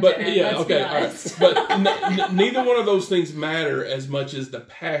lot of them didn't. Yeah, okay. All right. But neither one of those things matter as much as the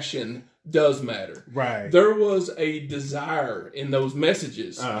passion does matter. Right. There was a desire in those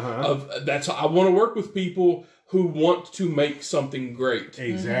messages of I want to work with people who want to make something great.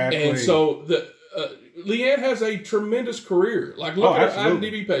 Exactly. And so Leanne has a tremendous career. Like, look at her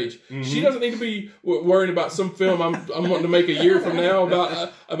IMDb page. Mm-hmm. She doesn't need to be worrying about some film I'm wanting to make a year from now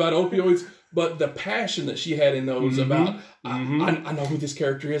about opioids. But the passion that she had in those about, I know who this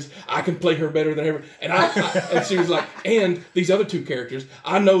character is. I can play her better than ever. And and she was like, and these other 2 characters,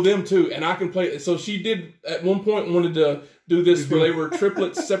 I know them too, and I can play. So she did at one point wanted to do this where they were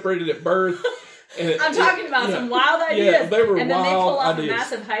triplets separated at birth. I'm talking about some wild ideas. Yeah, they were and then wild they pull off ideas. a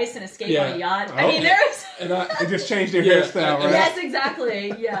massive heist and escape on a yacht. Oh. I mean, there's... It just changed their hairstyle, right? Yes,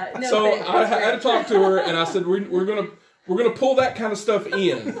 exactly. Yeah. No, so I had to talk to her, and I said, we're gonna pull that kind of stuff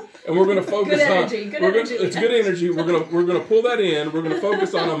in, and we're gonna focus good energy, on. Good energy. It's good energy. We're gonna pull that in. We're gonna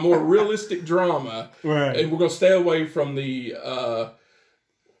focus on a more realistic drama, right? And we're gonna stay away from the.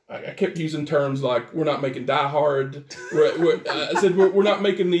 I kept using terms like we're not making Die Hard. I said we're not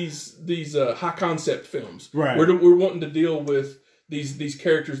making these high concept films. Right. We're wanting to deal with these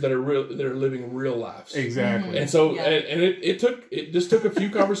characters that are living real lives. Exactly. And so it just took a few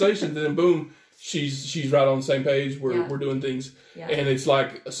conversations, and then boom, she's right on the same page. We're doing things, and it's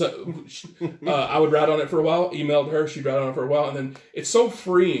like I would write on it for a while, emailed her, she'd write on it for a while, and then it's so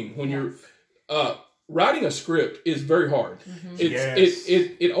freeing when you're. Writing a script is very hard.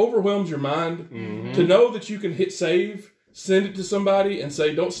 It overwhelms your mind to know that you can hit save, send it to somebody, and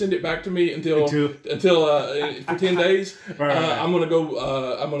say, "Don't send it back to me until for 10 days. I'm gonna go.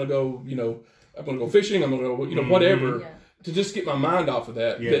 I'm gonna go fishing. I'm gonna go whatever to just get my mind off of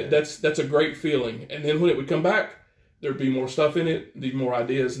that. Yeah. That's a great feeling. And then when it would come back, there'd be more stuff in it, be more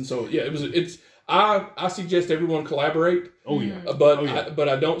ideas, and so I suggest everyone collaborate. Oh yeah, but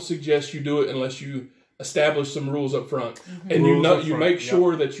I don't suggest you do it unless you establish some rules up front, and you make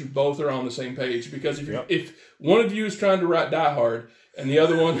sure that you both are on the same page. Because if one of you is trying to write Die Hard and the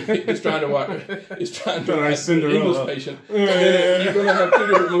other one is trying to write English Patient, then you're going to have two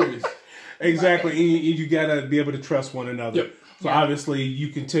different movies. Exactly, and you got to be able to trust one another. Yep. So obviously, you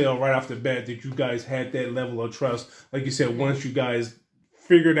can tell right off the bat that you guys had that level of trust. Like you said, once you guys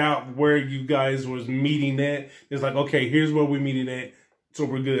figured out where you guys was meeting at, it's like, okay, here's where we're meeting at, so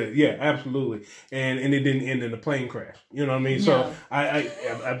we're good. Yeah, absolutely. And it didn't end in a plane crash. You know what I mean? No. So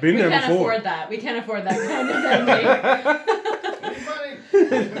I've been there before. We can't afford that kind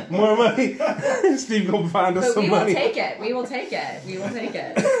of thing. More money. Steve gonna find us some money. We will take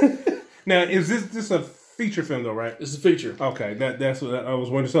it. Now, is this a feature film though, right? It's a feature. Okay, that's what I was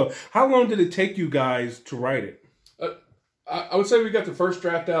wondering. So, how long did it take you guys to write it? I would say we got the first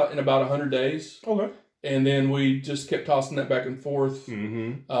draft out in about 100 days. Okay. And then we just kept tossing that back and forth.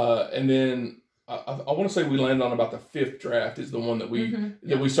 And then I want to say we landed on about the fifth draft is the one that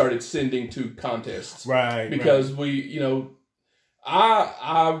we started sending to contests. Right. Because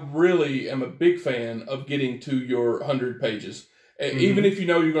I really am a big fan of getting to your 100 pages. Even if you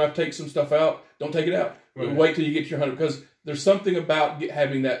know you're going to have to take some stuff out, don't take it out. Right. Wait till you get to your 100 because there's something about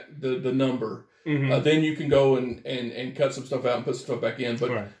having that the number. Then you can go and cut some stuff out and put some stuff back in.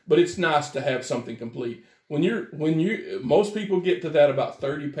 But it's nice to have something complete. When you most people get to that about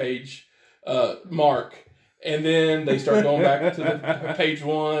 30-page mark, and then they start going back to the page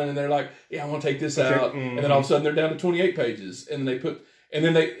one, and they're like, "Yeah, I want to take this out," and then all of a sudden they're down to 28 pages, and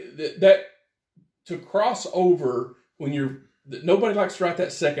that to cross over when you're. Nobody likes to write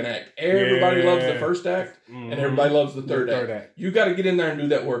that second act. Everybody loves the first act, and everybody loves the third act. You got to get in there and do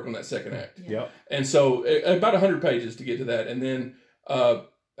that work on that second act. Yep. And so, about 100 pages to get to that, and then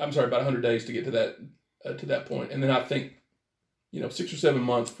about 100 days to get to that point. And then I think, 6 or 7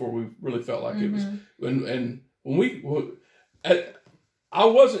 months before we really felt like it was. And when I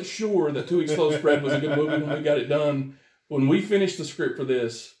wasn't sure that 2 Weeks Slow Spread was a good movie when we got it done. When we finished the script for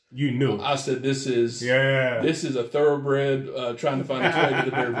this. You knew. I said, "This is a thoroughbred trying to find its way to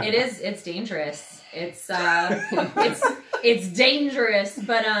the derby." It is. It's dangerous. It's dangerous.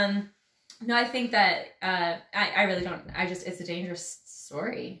 But no, I think that I really don't. It's a dangerous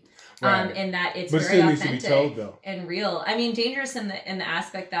story. Right. In that it's but very authentic needs to be told, though. And real. I mean, dangerous in the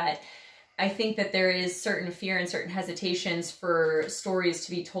aspect that. I think that there is certain fear and certain hesitations for stories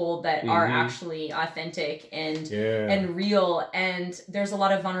to be told that are actually authentic and real. And there's a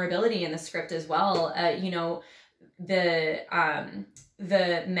lot of vulnerability in the script as well.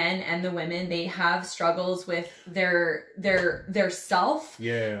 The men and the women, they have struggles with their self.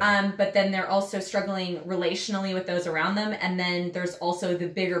 Yeah. But then they're also struggling relationally with those around them. And then there's also the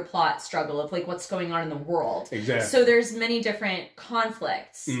bigger plot struggle of like what's going on in the world. Exactly. So there's many different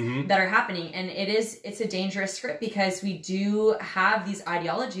conflicts that are happening. And it's a dangerous script because we do have these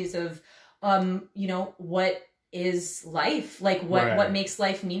ideologies of, what is life? Like what makes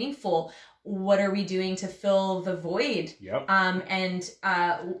life meaningful? What are we doing to fill the void? Yep. And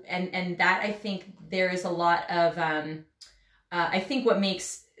that I think there is a lot of I think what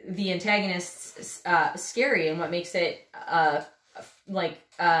makes the antagonists scary and what makes it a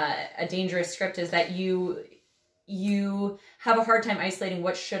dangerous script is that you have a hard time isolating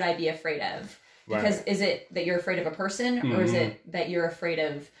what should I be afraid of? Because is it that you're afraid of a person or is it that you're afraid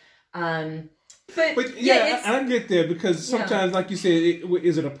of But yeah, I get that because sometimes, like you said,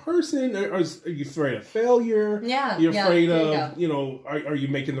 is it a person or are you afraid of failure? Yeah. You're afraid of, are you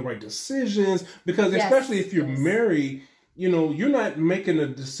making the right decisions? Because especially if you're married, you're not making a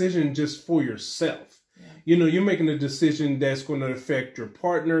decision just for yourself. Yeah. You're making a decision that's going to affect your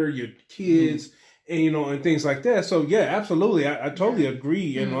partner, your kids, and things like that. So yeah, absolutely. I totally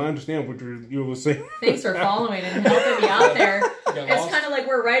agree. And I understand what you were saying. Thanks for following and helping me out there. It's kind of like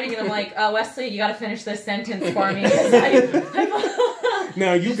we're writing and I'm like, Wesley, you got to finish this sentence for me.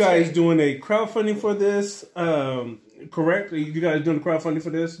 Now, you guys doing a crowdfunding for this, correct? Are you guys doing a crowdfunding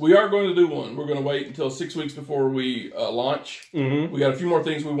for this? We are going to do one. We're going to wait until 6 weeks before we launch. We got a few more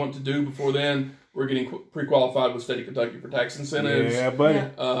things we want to do before then. We're getting pre-qualified with State of Kentucky for tax incentives. Yeah, buddy.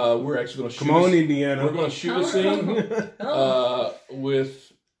 We're actually going to shoot. Come on, Indiana. We're going to shoot a scene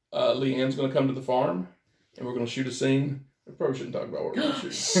with Leanne's going to come to the farm, and we're going to shoot a scene. We probably shouldn't talk about what we're going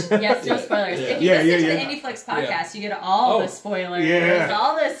to shoot. Yes, no spoilers. If you listen to the IndieFlix podcast, you get all the spoilers,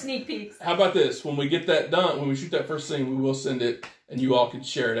 all the sneak peeks. How about this? When we get that done, when we shoot that first scene, we will send it, and you all can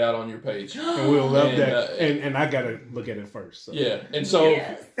share it out on your page. And we'll love that. And I got to look at it first. So. Yeah, and so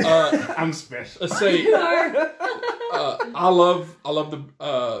I'm special. Let's say I love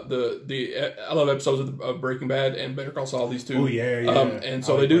episodes of Breaking Bad and Better Call Saul. These two. Oh yeah. And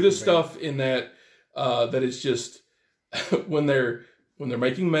so they do this stuff in that that it's just. when they're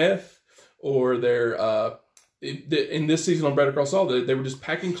making meth or they're in this season on Better Call Saul, they were just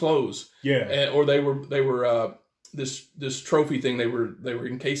packing clothes, or they were this trophy thing they were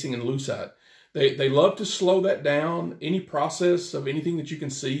encasing in lucite. They love to slow that down, any process of anything that you can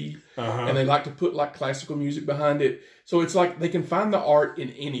see, and they like to put like classical music behind it. So it's like they can find the art in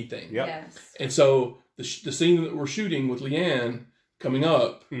anything. Yep. Yes. And so the scene that we're shooting with Leanne coming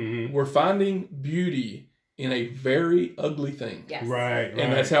up, we're finding beauty in a very ugly thing. Yes. Right.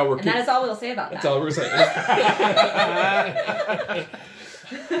 And that's how that is all we'll say about that. That's all we're going to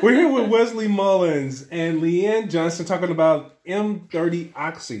say. We're here with Wesley Mullins and Leanne Johnson talking about M30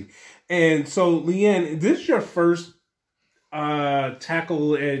 Oxy. And so, Leanne, is this your first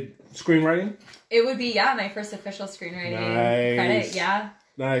tackle at screenwriting? It would be, my first official screenwriting credit. Yeah.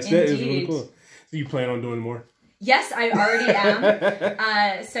 Nice. Indeed. That is really cool. So you plan on doing more? Yes, I already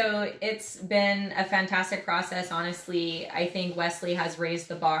am. So it's been a fantastic process, honestly. I think Wesley has raised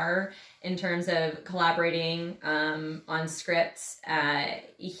the bar in terms of collaborating on scripts.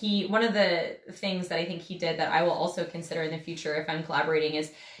 One of the things that I think he did that I will also consider in the future if I'm collaborating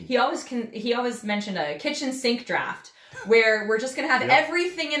is he always mentioned a kitchen sink draft where we're just going to have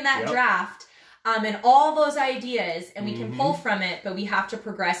everything in that draft. And all those ideas, and we can pull from it, but we have to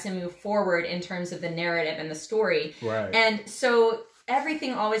progress and move forward in terms of the narrative and the story. Right. And so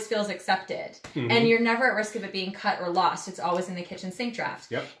everything always feels accepted, and you're never at risk of it being cut or lost. It's always in the kitchen sink draft.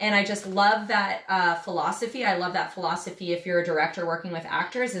 Yep. And I just love that philosophy. I love that philosophy if you're a director working with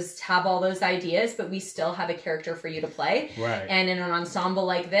actors is to have all those ideas, but we still have a character for you to play. Right. And in an ensemble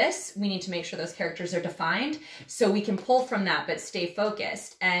like this, we need to make sure those characters are defined so we can pull from that, but stay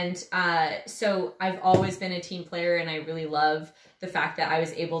focused. And so I've always been a team player, and I really love the fact that I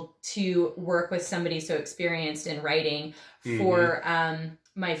was able to work with somebody so experienced in writing for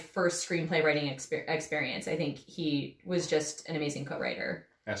my first screenplay writing experience. I think he was just an amazing co-writer.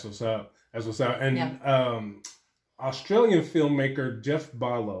 That's what's up. And Australian filmmaker Jeff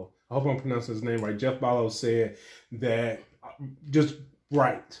Barlow, I hope I'm pronouncing his name right, Jeff Barlow said that just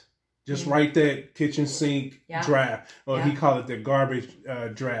write that kitchen sink draft, or he called it the garbage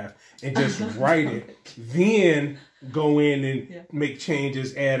draft, and just write it. Then go in and make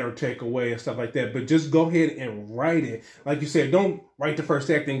changes, add or take away and stuff like that. But just go ahead and write it. Like you said, don't write the first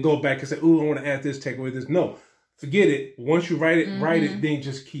act and go back and say, "Ooh, I want to add this, take away this." No, forget it. Once you write it, then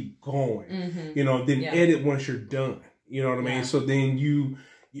just keep going. Then edit once you're done. You know what I mean? So then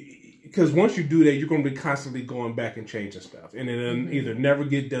because once you do that, you're going to be constantly going back and changing stuff, and it'll either never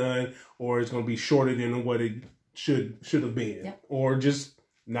get done, or it's going to be shorter than what it should have been, or just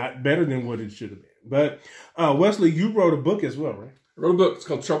not better than what it should have been. But Wesley, you wrote a book as well, right? I wrote a book. It's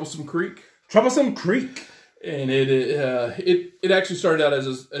called Troublesome Creek. Troublesome Creek. And it actually started out as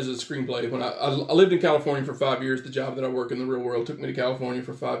a screenplay. When I lived in California for 5 years, the job that I work in the real world took me to California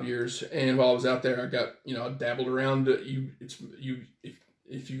for 5 years. And while I was out there, I got I dabbled around.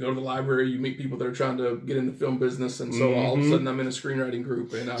 If you go to the library, you meet people that are trying to get in the film business, and so all of a sudden I'm in a screenwriting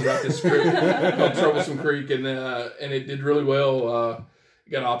group, and I wrote this script called Troublesome Creek, and it did really well.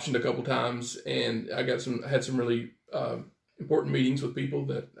 Got optioned a couple times, and I had some really important meetings with people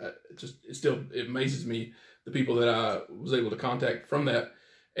that it amazes me, the people that I was able to contact from that.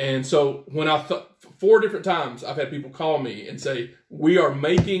 And so when 4 different times I've had people call me and say, "We are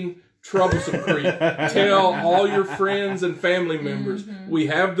making Troublesome Creek. Tell all your friends and family members, we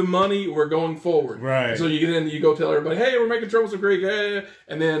have the money, we're going forward. Right. So you get in, you go tell everybody, hey, we're making Troublesome Creek. Hey.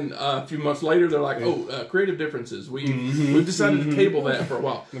 And then a few months later, they're like, creative differences. We've decided to table that for a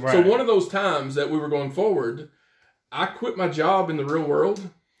while. Right. So one of those times that we were going forward, I quit my job in the real world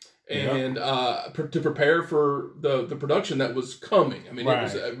and to prepare for the production that was coming. I mean,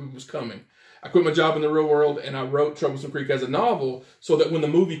 it was coming. I quit my job in the real world, and I wrote Troublesome Creek as a novel so that when the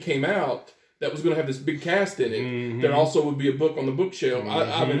movie came out, that was going to have this big cast in it, there also would be a book on the bookshelf.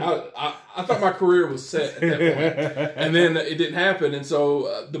 I thought my career was set at that point. And then it didn't happen, and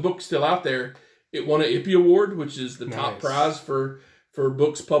so the book's still out there. It won an Ippy Award, which is the top prize for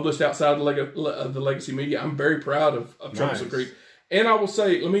books published outside of the legacy media. I'm very proud of Troublesome Creek. And I will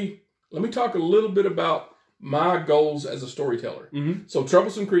say, let me talk a little bit about my goals as a storyteller. So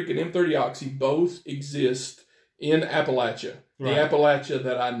Troublesome Creek and M30 both exist in Appalachia, the Appalachia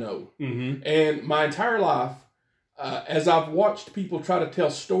that I know. And my entire life, as I've watched people try to tell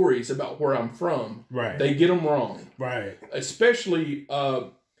stories about where I'm from, they get them wrong. Especially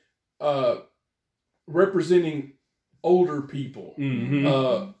representing older people.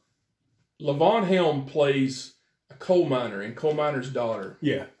 Levon Helm plays a coal miner in Coal Miner's Daughter.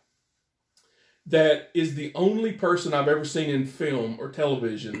 That is the only person I've ever seen in film or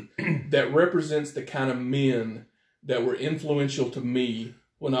television that represents the kind of men that were influential to me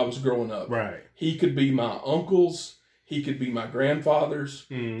when I was growing up. He could be my uncles. He could be my grandfathers.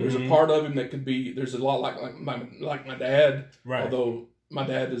 There's a part of him that could be, there's a lot like my dad, although my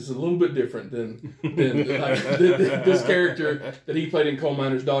dad is a little bit different than this character that he played in Coal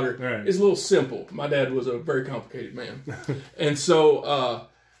Miner's Daughter is a little simple. My dad was a very complicated man. And so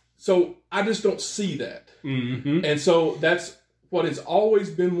I just don't see that. And so that's what has always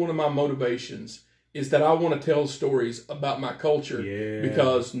been one of my motivations, is that I want to tell stories about my culture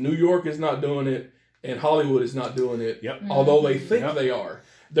because New York is not doing it and Hollywood is not doing it, although they think they are.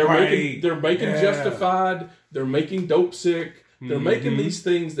 They're making Justified, they're making Dope Sick, they're making these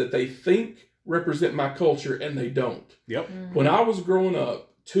things that they think represent my culture, and they don't. When I was growing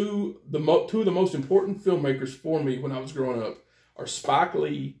up, two of the most important filmmakers for me when I was growing up are Spike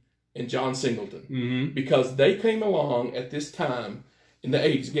Lee and John Singleton, because they came along at this time in the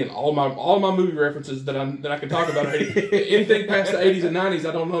 80s. Again, all my movie references that I can talk about, anything past the 80s and 90s,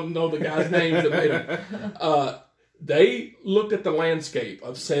 I don't know the guys' names that made them. They looked at the landscape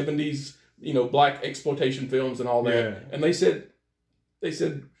of 70s, black exploitation films and all that, and they said,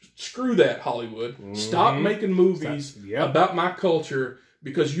 screw that, Hollywood. Stop making movies about my culture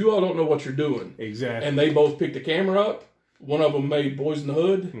because you all don't know what you're doing. And they both picked a camera up. One of them made Boys in the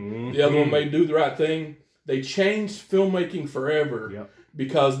Hood. The other one made Do the Right Thing. They changed filmmaking forever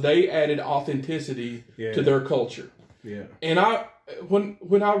because they added authenticity to their culture. And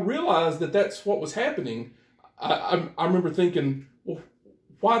when I realized that that's what was happening, I remember thinking, well,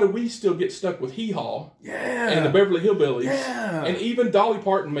 why do we still get stuck with Hee Haw and the Beverly Hillbillies? And even Dolly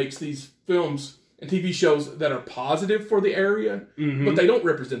Parton makes these films and TV shows that are positive for the area, but they don't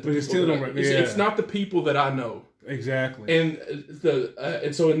represent the people. It's not the people that I know. And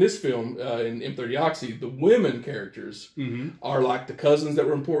and so in this film, in M30 Oxy, the women characters are like the cousins that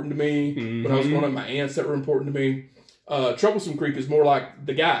were important to me when I was growing up, my aunts that were important to me. Troublesome Creek is more like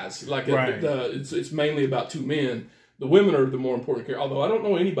the guys. It's mainly about two men. The women are the more important character. Although I don't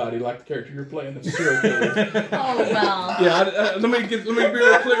know anybody like the character you're playing that's a serial killer. Oh well. Yeah, let me be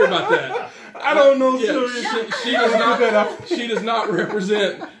real clear about that. I don't know. She does not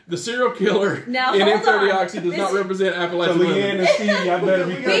represent the serial killer. Now, in M30 Oxy does not represent Appalachian women. Leanne and Stevie, I better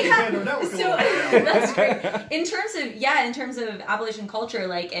be that's great. In terms of Appalachian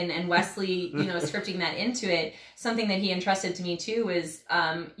culture, and Wesley, scripting that into it, something that he entrusted to me too was,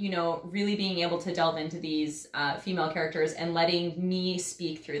 really being able to delve into these female characters and letting me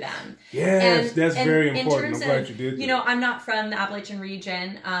speak through them. Yes, that's very important. I'm glad you did that. I'm not from the Appalachian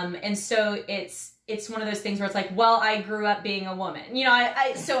region, and so it's one of those things where it's like, well, I grew up being a woman,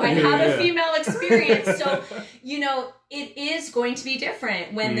 I have a female experience, so it is going to be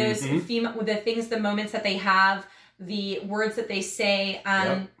different when those the moments that they have, the words that they say,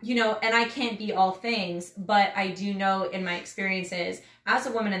 and I can't be all things, but I do know in my experiences as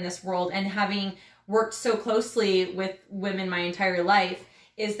a woman in this world and having worked so closely with women my entire life,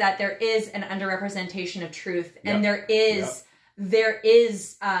 is that there is an underrepresentation of truth, and there is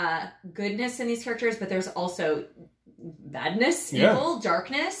goodness in these characters, but there's also badness, evil,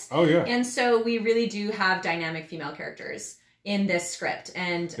 darkness. And so we really do have dynamic female characters in this script,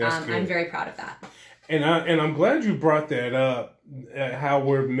 and I'm very proud of that. And I'm glad you brought that up, how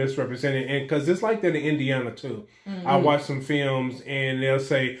we're misrepresented, and because it's like that in Indiana too. I watch some films and they'll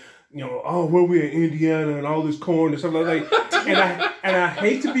say, oh, where we in Indiana and all this corn and stuff like that. And I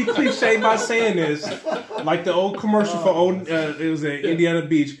hate to be cliche by saying this, like the old commercial for it was at Indiana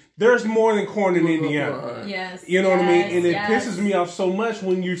Beach. There's more than corn in Indiana. Yes. You know what I mean? And it pisses me off so much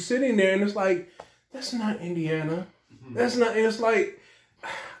when you're sitting there and it's like, that's not Indiana. That's not. And it's like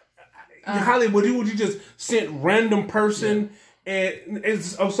Hollywood. Would you just send random person? And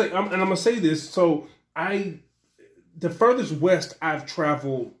I'm gonna say this. So the furthest west I've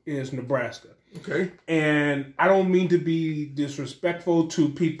traveled is Nebraska. Okay. And I don't mean to be disrespectful to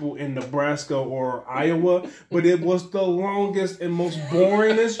people in Nebraska or Iowa, but it was the longest and most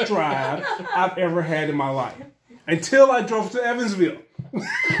boringest drive I've ever had in my life. Until I drove to Evansville.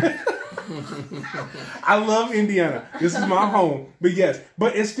 I love Indiana. This is my home. But yes,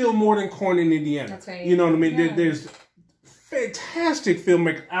 but it's still more than corn in Indiana. That's right. You know what I mean? Yeah. There's fantastic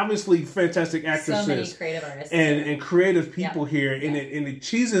filmmakers, obviously fantastic actresses. So many creative artists. And creative people here. And it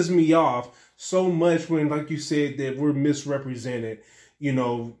cheeses me off so much when, like you said, that we're misrepresented.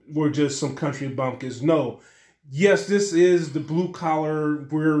 We're just some country bumpkins. No. Yes, this is the blue collar.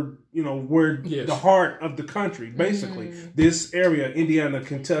 We're the heart of the country, basically. Mm-hmm. This area, Indiana,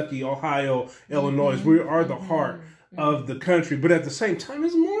 Kentucky, Ohio, Illinois, we are the heart of the country. But at the same time,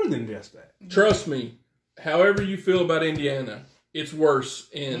 it's more than just that. Trust me, however you feel about Indiana, it's worse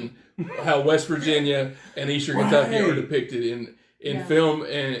in how West Virginia and Eastern Kentucky are depicted in film.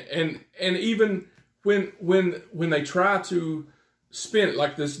 And even when they try to spin it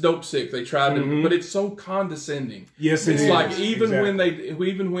like this dope sick, they tried to, but it's so condescending. Yes, it is. It's like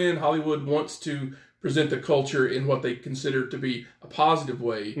even when Hollywood wants to present the culture in what they consider to be a positive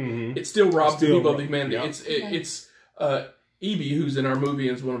way, it still robs the people of humanity. Yeah. It's Evie, who's in our movie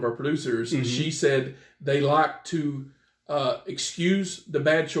and is one of our producers. She said they like to excuse the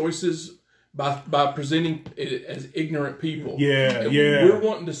bad choices by presenting it as ignorant people. We're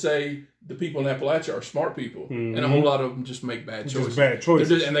wanting to say the people in Appalachia are smart people, and a whole lot of them just make bad choices. Just bad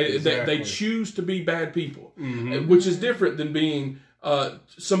choices. And they choose to be bad people, which is different than being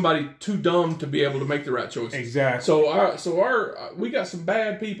somebody too dumb to be able to make the right choices. Exactly. So we got some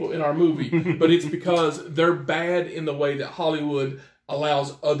bad people in our movie, but it's because they're bad in the way that Hollywood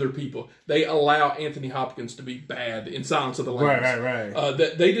allows other people. They allow Anthony Hopkins to be bad in Silence of the Lambs.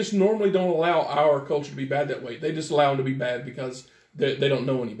 Right. They just normally don't allow our culture to be bad that way. They just allow them to be bad because they don't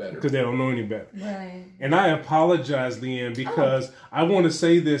know any better. Because they don't know any better. Right. And I apologize, Leanne, because I want to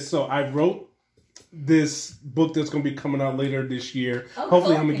say this. So I wrote this book that's going to be coming out later this year.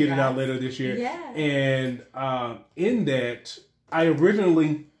 Hopefully I'm going to get it out later this year. Yeah. And in that, I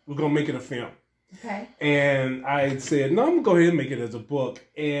originally was going to make it a film. Okay. And I said, no, I'm going to go ahead and make it as a book.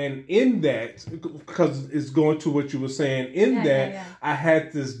 And in that, because it's going to what you were saying, I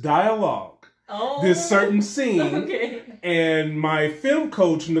had this dialogue, this certain scene. And my film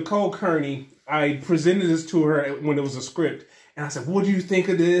coach, Nicole Kearney, I presented this to her when it was a script. And I said, what do you think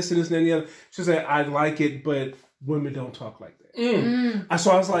of this and this and the other? She said, I like it, but women don't talk like that.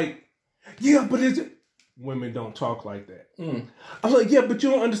 So I was like, yeah, but women don't talk like that. I was like, yeah, but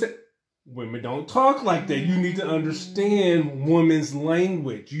you don't understand. Women don't talk like that. You need to understand women's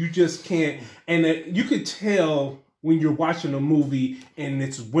language. You just can't. And you could tell when you're watching a movie and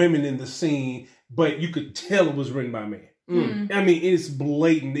it's women in the scene, but you could tell it was written by men. I mean, it's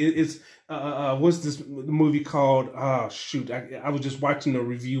blatant. It's what's this movie called? Oh, shoot. I was just watching a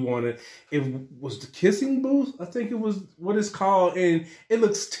review on it. It was The Kissing Booth, I think it was what it's called. And it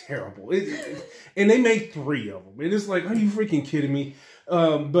looks terrible. And they made 3 of them. And it's like, are you freaking kidding me?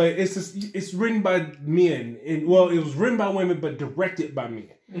 But it's written by men. And well, it was written by women, but directed by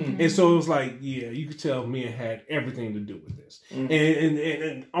men. And so it was like, yeah, you could tell men had everything to do with this.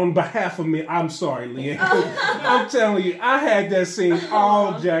 And on behalf of me, I'm sorry, Leanne. I'm telling you, I had that scene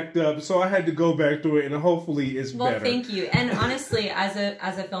all jacked up, so I had to go back through it, and hopefully it's better. Well, thank you. And honestly, as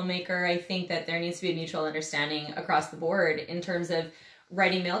a filmmaker, I think that there needs to be a mutual understanding across the board in terms of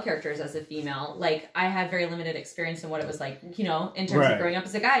writing male characters as a female. Like, I have very limited experience in what it was like, in terms of growing up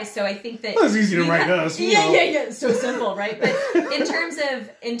as a guy. So I think that it's easy to write us. Yeah. So simple, right? But in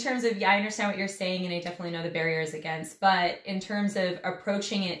terms of, I understand what you're saying, and I definitely know the barriers against. But in terms of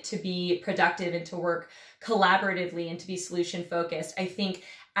approaching it to be productive and to work collaboratively and to be solution focused, I think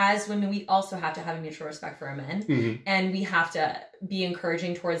as women, we also have to have a mutual respect for our men, and we have to be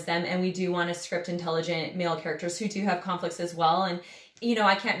encouraging towards them. And we do want to script intelligent male characters who do have conflicts as well. And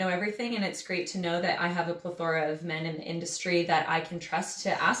I can't know everything, and it's great to know that I have a plethora of men in the industry that I can trust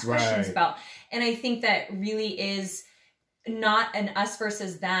to ask questions about. And I think that really is not an us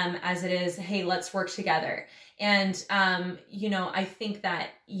versus them as it is, hey, let's work together. And, I think that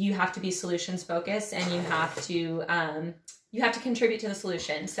you have to be solutions focused, and you have to you have to contribute to the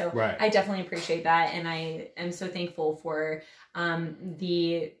solution. So Right. I definitely appreciate that, and I am so thankful for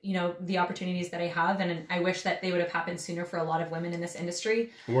the opportunities that I have, and I wish that they would have happened sooner for a lot of women in this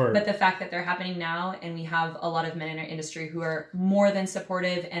industry. Word. But the fact that they're happening now, and we have a lot of men in our industry who are more than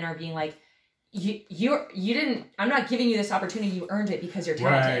supportive and are being like, you didn't, I'm not giving you this opportunity, you earned it because you're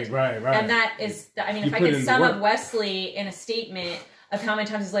talented. Right. And that is, I mean, if I could sum up Wesley in a statement of how many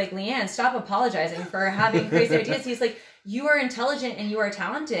times he's like, Leanne, stop apologizing for having crazy ideas. He's like, you are intelligent and you are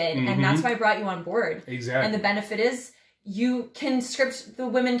talented, and that's why I brought you on board. Exactly. And the benefit is you can script the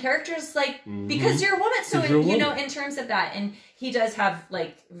women characters like because you're a woman. So in terms of that, and he does have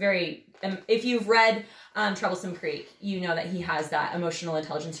like very. If you've read Troublesome Creek, you know that he has that emotional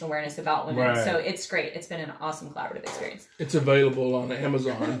intelligence and awareness about women. Right. So it's great. It's been an awesome collaborative experience. It's available on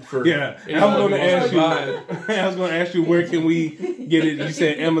Amazon for. Yeah, I was going to ask you where can we get it? You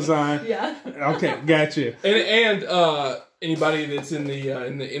said Amazon. Yeah. Okay, gotcha. And anybody that's in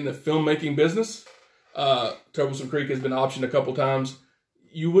the filmmaking business, Troublesome Creek has been optioned a couple times.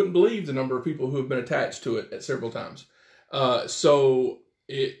 You wouldn't believe the number of people who have been attached to it at several times.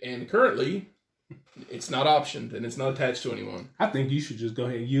 And currently, it's not optioned and it's not attached to anyone. I think you should just go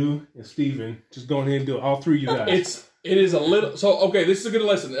ahead, you and Steven, just go ahead and do it. All three of you guys. It is a little, so okay, this is a good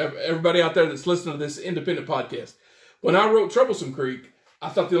lesson. Everybody out there that's listening to this independent podcast. When I wrote Troublesome Creek, I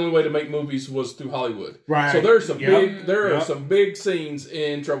thought the only way to make movies was through Hollywood. Right. So there's some are some big scenes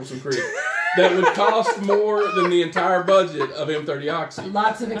in Troublesome Creek that would cost more than the entire budget of M30 Oxy.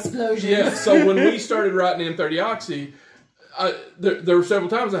 Lots of explosions. Yeah. So when we started writing M30 Oxy, there were several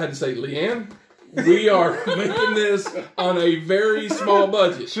times I had to say, Leanne, we are making this on a very small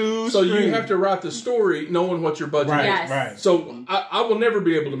budget. So you have to write the story knowing what your budget is. Yes. Right. So I will never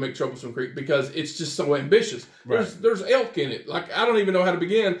be able to make Troublesome Creek because it's just so ambitious. Right. There's elk in it. Like, I don't even know how to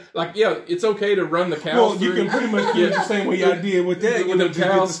begin. Like, yeah, it's okay to run the cows. Well, you can pretty much do it the same way I did with that. With the just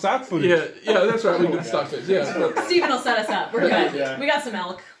get the stock footage. Yeah, that's right. We get the stock footage. Yeah. Steven will set us up. We're good. Yeah. We got some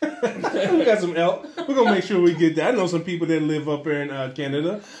elk. We got some elk. We're going to make sure we get that. I know some people that live up there in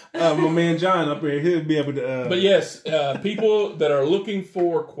Canada. My man John up there, he'll be able to... But yes, people that are looking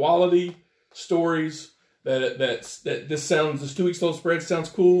for quality stories, this 2 weeks old spread sounds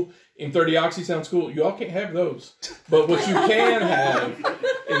cool, M30 Oxy sounds cool. You all can't have those. But what you can have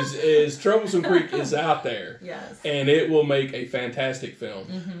is Troublesome Creek is out there. Yes. And it will make a fantastic film.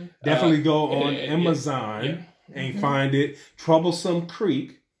 Mm-hmm. Definitely go on Amazon and find it. Troublesome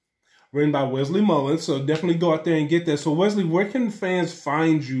Creek, written by Wesley Mullins. So definitely go out there and get that. So Wesley, where can fans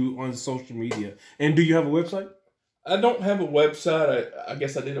find you on social media? And do you have a website? I don't have a website. I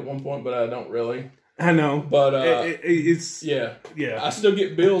guess I did at one point, but I don't really. I know. But it's... Yeah. Yeah. I still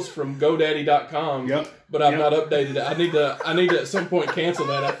get bills from GoDaddy.com. Yep. But I've not updated it. I need to at some point cancel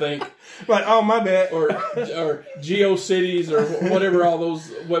that, I think. Like, oh, my bad. Or GeoCities or whatever all those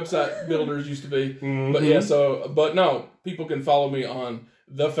website builders used to be. Mm-hmm. But yeah, but no, people can follow me on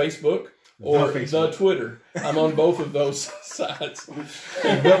the Facebook or the Twitter. I'm on both of those sites.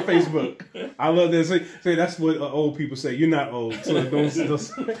 The Facebook. I love that. Say that's what old people say. You're not old. So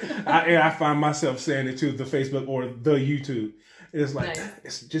I find myself saying it too, the Facebook or the YouTube. It's like,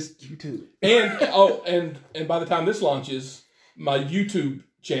 It's just YouTube. And by the time this launches, my YouTube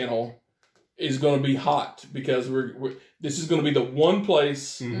channel is going to be hot because this is going to be the one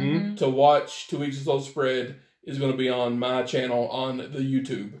place to watch 2 weeks old spread is going to be on my channel on the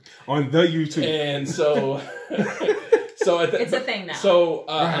YouTube. On the YouTube. And so it's a thing now. So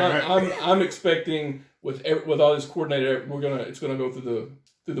I'm expecting with all this coordinated, it's gonna go through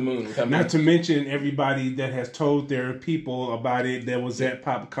the moon. Not to mention everybody that has told their people about it that was at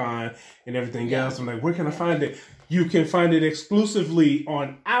PopCon and everything else. I'm like, where can I find it? You can find it exclusively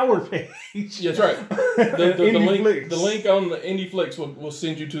on our page. That's right. The link on the IndieFlix will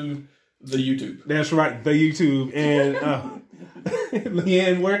send you to the YouTube. That's right, the YouTube. And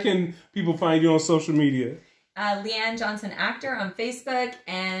Leanne, where can people find you on social media? Leanne Johnson Actor on Facebook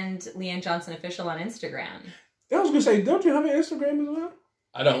and Leanne Johnson Official on Instagram. I was going to say, don't you have an Instagram as well?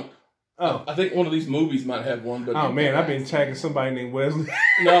 I don't. Oh. I think one of these movies might have one. But oh, man, I've been tagging somebody named Wesley.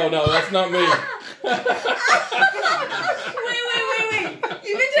 No, that's not me. Wait.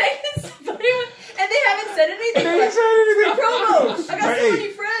 You've been tagging somebody and they haven't said anything? They haven't said anything. Promo. I got so many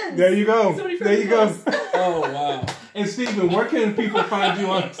friends. There you go. So many friends. Oh, wow. And Steven, where can people find you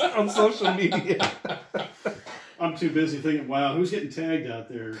on social media? I'm too busy thinking, wow, who's getting tagged out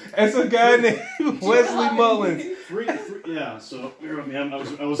there? It's a guy named Wesley Mullins. Yeah, so bear with me. I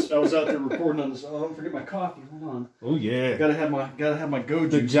was out there recording on this. Oh, don't forget my coffee. Hold on. Oh yeah. Gotta have my go-to.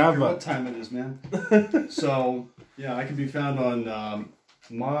 The Java. What time it is, man? So yeah, I can be found on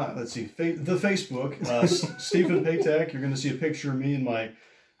let's see, the Facebook, Stephen Patek. You're going to see a picture of me in my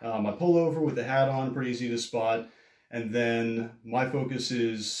my pullover with the hat on, pretty easy to spot. And then my focus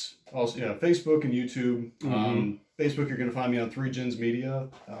is also Facebook and YouTube. Facebook, you're going to find me on 3Gins Media,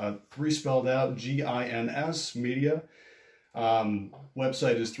 3 spelled out, GINS Media.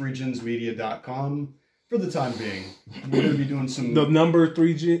 Website is 3ginsmedia.com for the time being. We're going to be doing some... The number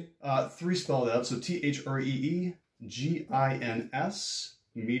 3G? 3 spelled out, so THREEGINS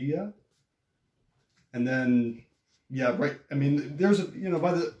Media. And then, yeah, right, I mean, there's a,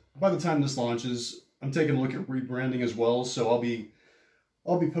 by the time this launches, I'm taking a look at rebranding as well, so I'll be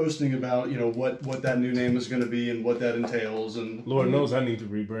posting about, what that new name is going to be and what that entails. And Lord knows I need to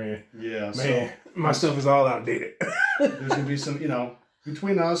rebrand. Yeah, man, my stuff is all outdated. There's going to be some,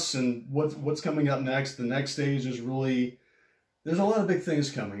 between us and what's coming up next. The next stage is really, there's a lot of big things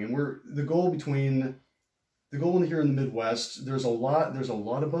coming, and the goal in here in the Midwest. There's a lot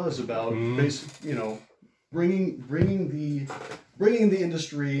of buzz about bringing the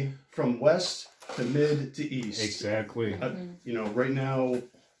industry from west to mid to east. Exactly. Right now,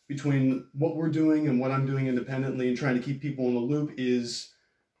 between what we're doing and what I'm doing independently and trying to keep people in the loop is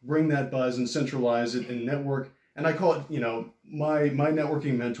bring that buzz and centralize it and network. And I call it, my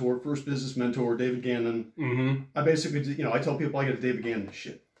networking mentor, first business mentor, David Gannon. I basically, I tell people I got a David Gannon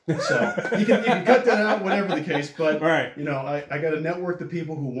shit. So you can cut that out, whatever the case. But right. I got to network the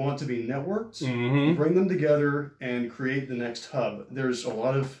people who want to be networked, bring them together, and create the next hub. There's a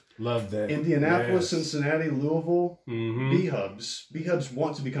lot of Indianapolis, Cincinnati, Louisville, B hubs. B hubs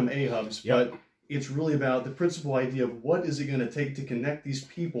want to become A hubs, but it's really about the principal idea of what is it going to take to connect these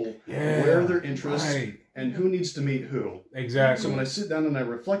people, where their interests, and who needs to meet who. Exactly. So when I sit down and I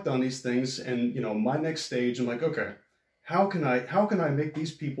reflect on these things, and my next stage, I'm like, okay, how can I make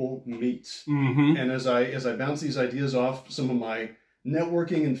these people meet? And as I bounce these ideas off some of my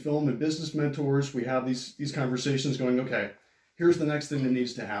networking and film and business mentors, we have these conversations going, okay, here's the next thing that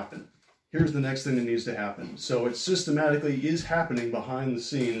needs to happen. Here's the next thing that needs to happen. So it systematically is happening behind the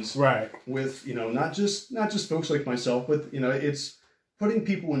scenes, right? With not just folks like myself, but it's putting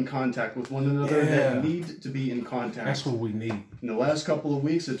people in contact with one another that need to be in contact. That's what we need. In the last couple of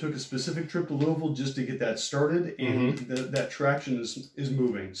weeks, it took a specific trip to Louisville just to get that started, and that traction is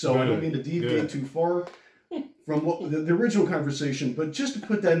moving. So I don't mean to deviate too far from what the original conversation, but just to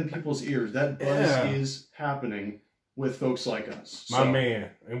put that in people's ears, that buzz is happening with folks like us. My man,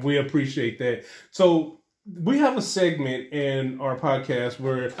 and we appreciate that. So we have a segment in our podcast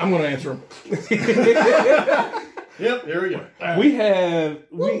where I'm going to answer them. Yep, there we go.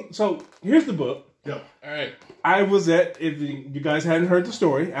 So here's the book. Yep. All right. I was if you guys hadn't heard the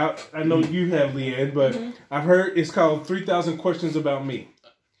story, I know you have, Leanne, but I've heard it's called 3,000 Questions About Me.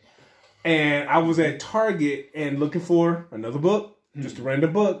 And I was at Target and looking for another book, just a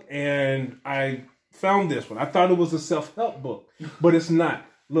random book, and I found this one. I thought it was a self-help book, but it's not.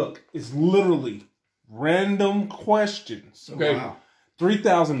 Look, it's literally random questions. Okay. Wow.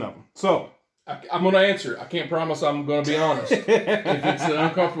 3,000 of them. So I'm going to answer. I can't promise I'm going to be honest. If it's an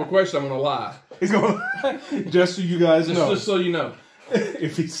uncomfortable question, I'm going to lie. He's going just so you guys know. Just so you know.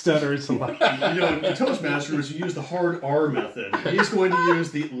 If he stutters, it's a lie. The Toastmasters use the hard R method. He's going to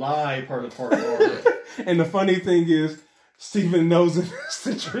use the lie part of hard R. And the funny thing is, Stephen knows it's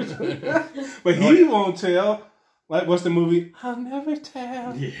the truth. But he won't tell. Like, what's the movie? I'll never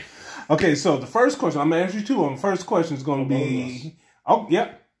tell. Yeah. Okay, so the first question, I'm going to ask you two. The first question is going to be... Oh,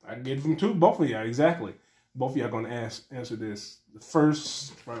 yep. I can get from two. Both of y'all, exactly. Both of y'all going to answer this. The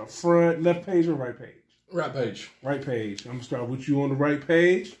first, front, left page or right page? Right page. Right page. I'm going to start with you on the right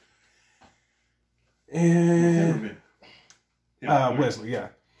page. And... Wesley, yeah.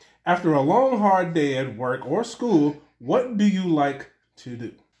 After a long, hard day at work or school, what do you like to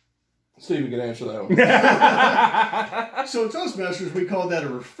do? Steve can answer that one. So at Toastmasters, we call that a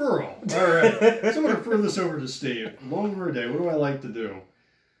referral. All right. So I'm going to refer this over to Steve. Longer day, what do I like to do?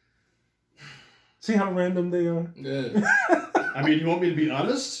 See how random they are? Yeah. I mean, you want me to be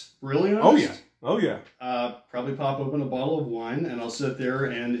honest? Really honest? Oh, yeah. Probably pop open a bottle of wine, and I'll sit there,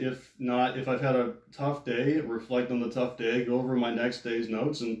 and if I've had a tough day, reflect on the tough day, go over my next day's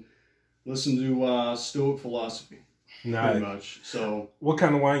notes, and listen to Stoic philosophy. Nice. Pretty much. So, what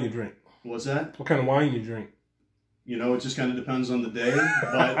kind of wine you drink? What's that? What kind of wine you drink? You know, it just kind of depends on the day.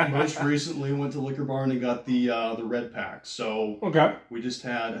 But most recently went to Liquor Barn and got the red pack. So we just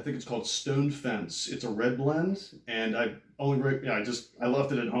had, I think it's called Stone Fence. It's a red blend, and I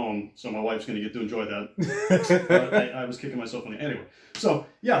left it at home, so my wife's going to get to enjoy that. But I was kicking myself in the anyway. So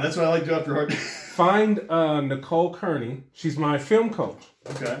yeah, that's what I like to do after hard. Find Nicole Kearney. She's my film coach.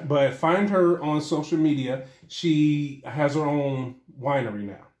 Okay. But find her on social media. She has her own winery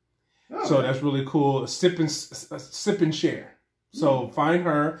now. Oh, so that's really cool. Sip and share. So find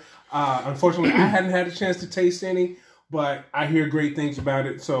her. Unfortunately, I hadn't had a chance to taste any, but I hear great things about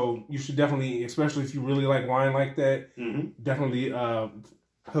it. So you should definitely, especially if you really like wine like that, definitely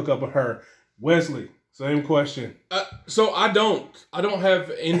hook up with her. Wesley, same question. So I don't have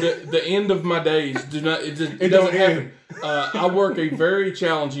the end of my days. It doesn't happen. I work a very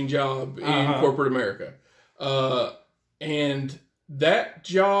challenging job in corporate America, and that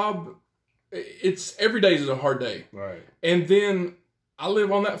job, it's every day is a hard day. Right. And then I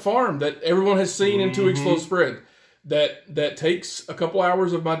live on that farm that everyone has seen in 2 Weeks Full Spread. That takes a couple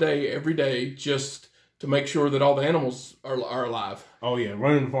hours of my day every day just to make sure that all the animals are alive. Oh yeah,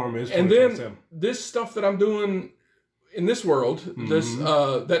 running the farm is 24/7. And then this stuff that I'm doing in this world,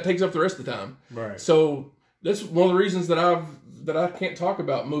 that takes up the rest of the time. Right. So that's one of the reasons that I can't talk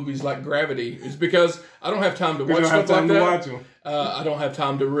about movies like Gravity, is because I don't have time to watch stuff like that. I don't have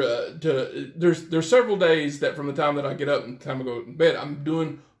time to. There's several days that from the time that I get up and the time I go to bed, I'm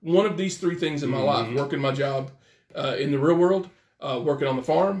doing one of these three things in my life: working my job in the real world, working on the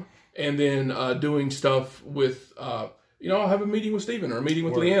farm, and then doing stuff with. I'll have a meeting with Steven or a meeting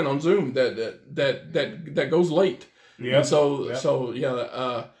with Leanne on Zoom that goes late. Yeah. So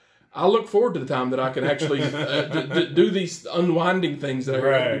I look forward to the time that I can actually do these unwinding things that I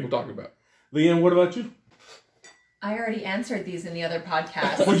hear people talk about. Leanne, what about you? I already answered these in the other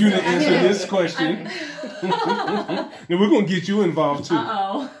podcast. Well, you didn't answer this question. Then we're going to get you involved too.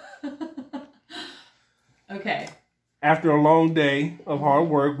 Uh-oh. Okay. After a long day of hard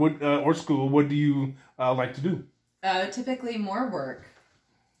work or school, what do you like to do? Typically more work.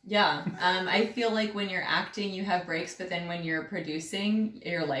 Yeah. I feel like when you're acting, you have breaks, but then when you're producing,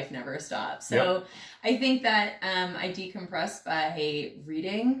 your life never stops. So I think that I decompress by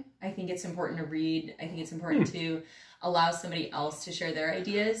reading. I think it's important to read. I think it's important to allow somebody else to share their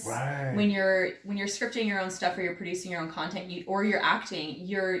ideas. Right. When you're scripting your own stuff or you're producing your own content or you're acting,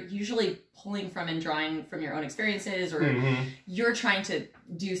 you're usually pulling from and drawing from your own experiences, or you're trying to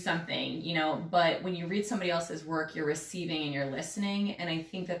do something, but when you read somebody else's work, you're receiving and you're listening. And I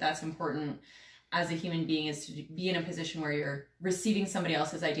think that that's important as a human being, is to be in a position where you're receiving somebody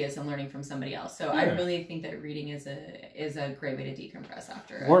else's ideas and learning from somebody else. So I really think that reading is a great way to decompress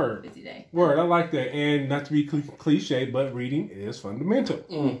after a busy day. I like that. And not to be cliche, but reading is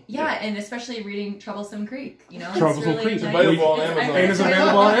fundamental. Yeah, and especially reading Troublesome Creek. Troublesome Creek is available on Amazon. And it's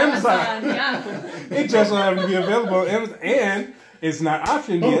available on Amazon. Yeah. It just happens to be available on Amazon, and it's not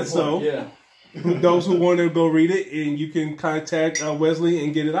optioned yet. So those who want to go read it, and you can contact Wesley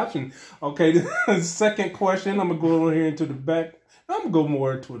and get it optioned. Okay, the second question, I'm going to go over here into the back. I'm going to go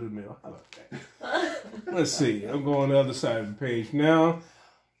more to the middle. How about that? Let's see. I'm going on the other side of the page now.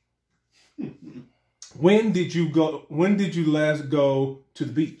 When did you last go to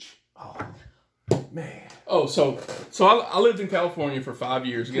the beach? Oh, man. Oh, so I lived in California for 5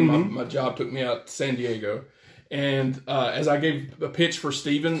 years. Again, my job took me out to San Diego. And as I gave a pitch for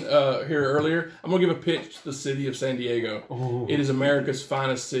Steven here earlier, I'm going to give a pitch to the city of San Diego. Ooh. It is America's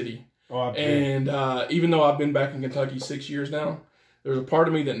finest city. And even though I've been back in Kentucky 6 years now, there's a part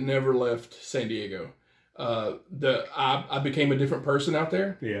of me that never left San Diego. I became a different person out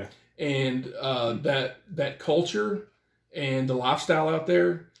there. Yeah. And that culture and the lifestyle out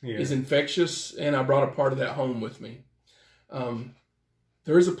there is infectious, and I brought a part of that home with me.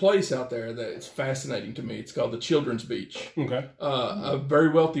 There is a place out there that is fascinating to me. It's called the Children's Beach. Okay. A very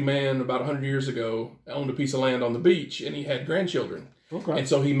wealthy man about 100 years ago owned a piece of land on the beach, and he had grandchildren. Okay. And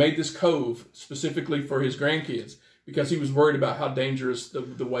so he made this cove specifically for his grandkids because he was worried about how dangerous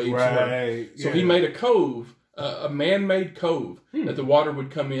the waves were. So he made a cove, a man-made cove, that the water would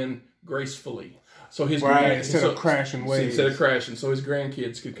come in gracefully. So his instead of crashing waves. Instead of crashing, so his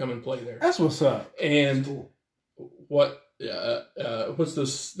grandkids could come and play there. That's what's up. And what's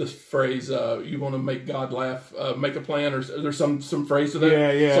this phrase? You want to make God laugh, make a plan, or there's some phrase to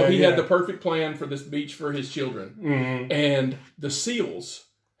that. Yeah. So he had the perfect plan for this beach for his children, and the SEALs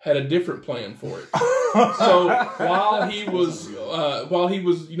had a different plan for it. So while he was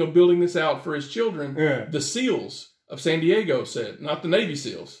building this out for his children, the SEALs of San Diego said, not the Navy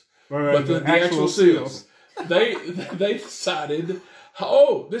SEALs, but the actual SEALs. They decided,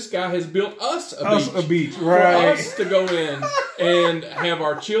 oh, this guy has built us a beach. Right. For us to go in and have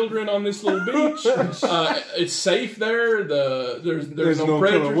our children on this little beach. It's safe there. There's no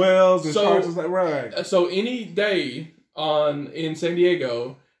predators. Killer whales and sharks. Right. So any day in San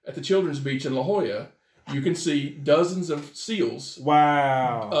Diego at the Children's Beach in La Jolla, you can see dozens of seals.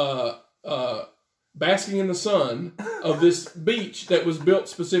 Wow. Basking in the sun of this beach that was built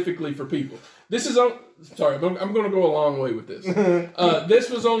specifically for people. This is sorry, I'm going to go a long way with this. This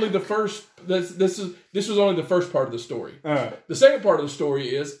was only the first. This was only the first part of the story. The second part of the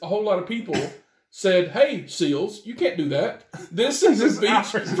story is a whole lot of people said, "Hey, seals, you can't do that. This is a beach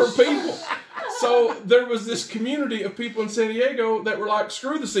for people." So there was this community of people in San Diego that were like,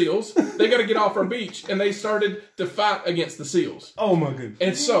 "Screw the seals! They got to get off our beach," and they started to fight against the seals. Oh my goodness!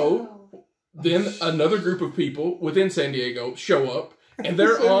 And so then another group of people within San Diego show up. And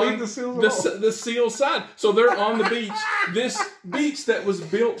they're on the seal side. So they're on the beach. This beach that was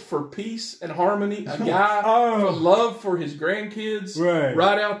built for peace and harmony. A guy for love for his grandkids.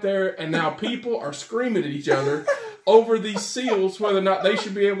 Right out there. And now people are screaming at each other over these seals, whether or not they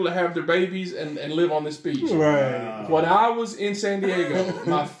should be able to have their babies and live on this beach. Right. When I was in San Diego,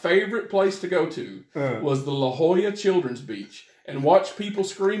 my favorite place to go to was the La Jolla Children's Beach. And watch people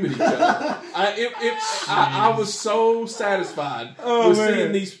scream at each other. I was so satisfied with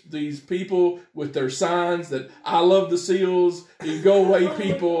seeing these people with their signs that I love the seals, you go away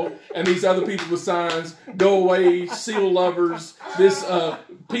people, and these other people with signs, go away seal lovers. This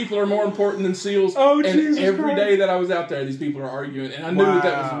people are more important than seals. Oh, and Jesus every Christ. day that I was out there, these people are arguing, and I knew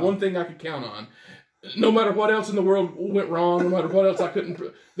that was one thing I could count on. No matter what else in the world went wrong, no matter what else I couldn't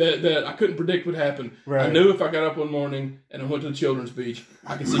predict would happen, I knew if I got up one morning and I went to the Children's Beach,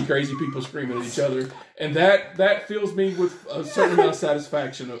 I could see crazy people screaming at each other, and that fills me with a certain amount of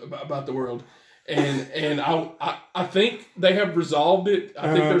satisfaction about the world. And I think they have resolved it.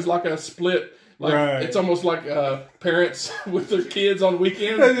 I think there's like a split. It's almost like parents with their kids on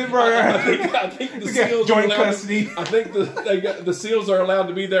weekends. I think the seals joint custody. I think the seals are allowed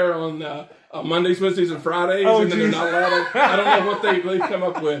to be there on Mondays, Wednesdays, and Fridays, and then they're not allowed. I don't know what they've come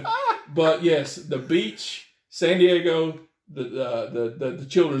up with, but yes, the beach, San Diego, the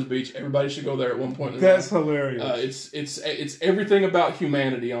Children's Beach. Everybody should go there at one point. That's hilarious. It's everything about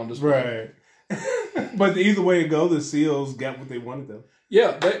humanity on display. Right. But either way it go, the seals got what they wanted though.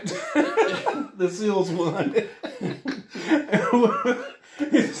 Yeah, the seals won.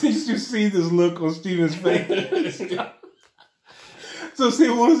 You see this look on Steven's face. So,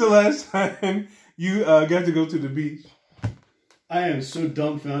 Steve, when was the last time you got to go to the beach? I am so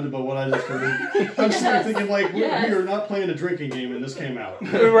dumbfounded by what I just heard. I'm sitting thinking, like, we are not playing a drinking game, and this came out.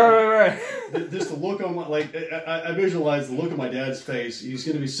 Right. Just the look on my, like, I visualize the look on my dad's face. He's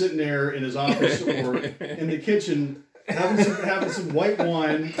going to be sitting there in his office or in the kitchen having some white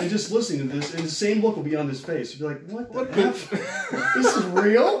wine and just listening to this, and the same look will be on his face. You'll be like, what the F? This is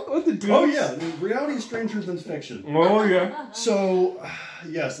real? What the deuce? Oh, yeah. Reality is stranger than fiction. Oh, yeah. So,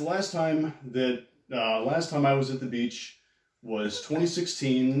 yes, the last time I was at the beach was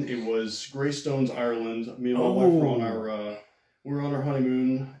 2016. It was Greystones, Ireland. Me and my wife were on our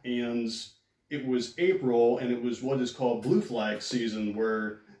honeymoon, and it was April, and it was what is called blue flag season,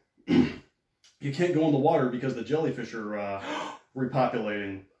 where you can't go in the water because the jellyfish are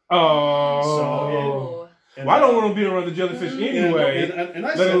repopulating. Oh. So I don't want to be around the jellyfish anyway. And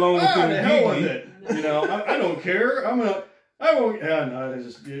I said, the hell with it. You know, I don't care. I won't. Yeah, no,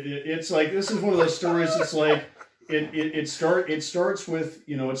 it's like, this is one of those stories. It's like it starts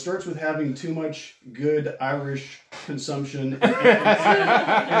with having too much good Irish consumption, and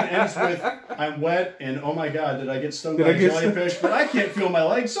ends with I'm wet and oh my god, did I get stung by a jellyfish? But I can't feel my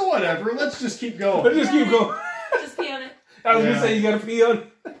legs, so whatever. Let's just keep going. Just pee on it. I was gonna say you gotta pee on it.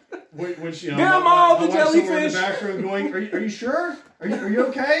 Which get them all, the jellyfish. In the back room going, are you sure? Are you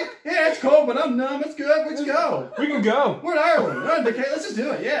okay? Yeah, it's cold, but I'm numb. It's good. Let's go. We can go. We're in Ireland. We're on vacation. Let's just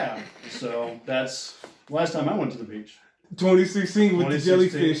do it. Yeah. So that's the last time I went to the beach. 2016 with the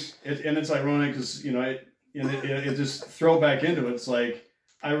jellyfish. And it's ironic because, you know, it just throw back into it. It's like,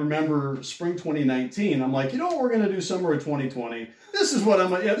 I remember spring 2019. I'm like, you know what we're going to do summer of 2020? This is what I'm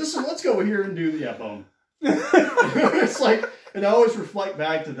like, let's go here and do, boom. It's like, and I always reflect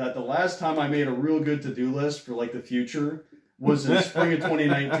back to that. The last time I made a real good to-do list for like the future was in spring of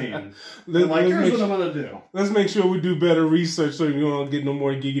 2019. I'm like, here's what I'm going to do. Let's make sure we do better research so we don't get no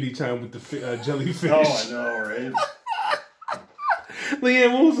more giggity time with the jellyfish. Oh, I know, right?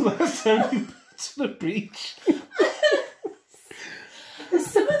 Leanne, when was the last time you went to the beach?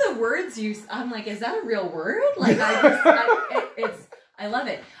 Some of the words I'm like, is that a real word? Like, I love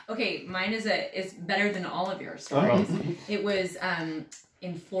it. Okay, mine is better than all of your stories. It was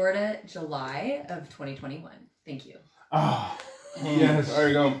in Florida, July of 2021. Thank you. Oh, yes. There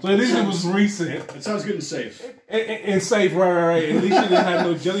you go. So at least it was recent. It sounds good and safe. And safe, right. At least she didn't have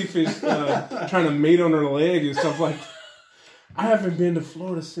no jellyfish trying to mate on her leg and stuff like that. I haven't been to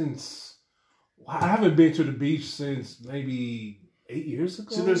Florida since... I haven't been to the beach since maybe 8 years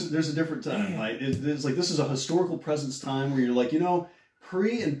ago. See, there's a different time. Like, it's like this is a historical presence time where you're like,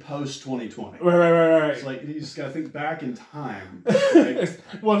 pre and post 2020. Right. It's like you just got to think back in time. Right?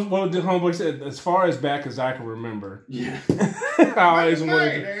 Well, the homeboy said, as far as back as I can remember. Yeah. I always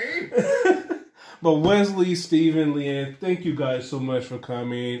wanted to. But Wesley, Stephen, Leanne, thank you guys so much for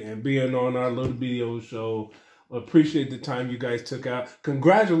coming and being on our little video show. Appreciate the time you guys took out.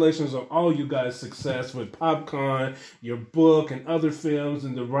 Congratulations on all you guys' success with PopCon, your book, and other films,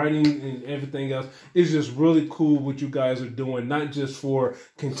 and the writing and everything else. It's just really cool what you guys are doing, not just for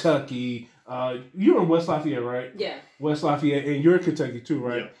Kentucky. You're in West Lafayette, right? Yeah. West Lafayette, and you're in Kentucky too,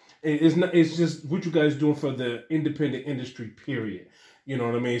 right? Yeah. And it's just what you guys are doing for the independent industry, period. You know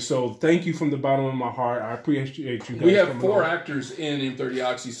what I mean? So thank you from the bottom of my heart. I appreciate you guys. We have 4 actors in M30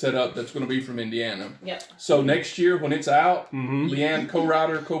 Oxy set up that's going to be from Indiana. Yep. So next year when it's out, Leanne,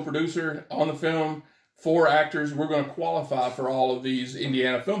 co-writer, co-producer on the film, 4 actors. We're going to qualify for all of these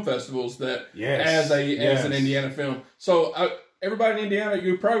Indiana film festivals that as an Indiana film. So everybody in Indiana,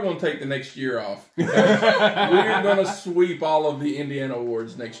 you probably want to take the next year off. We're going to sweep all of the Indiana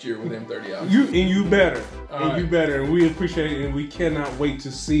awards next year with M30 Oxy. You better. You better. And we appreciate it, and we cannot wait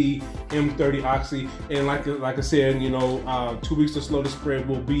to see M30 Oxy. And like I said, 2 Weeks to Slow the Spread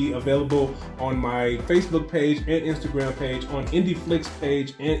will be available on my Facebook page and Instagram page, on IndieFlix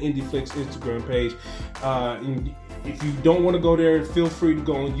page and IndieFlix Instagram page. If you don't want to go there, feel free to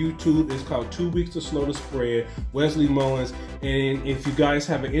go on YouTube. It's called 2 Weeks to Slow the Spread, Wesley Mullins. And if you guys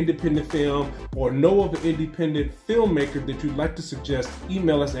have an independent film or know of an independent filmmaker that you'd like to suggest,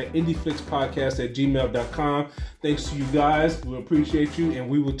 email us at indieflixpodcast@gmail.com. Thanks to you guys. We appreciate you, and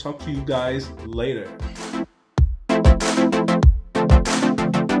we will talk to you guys later.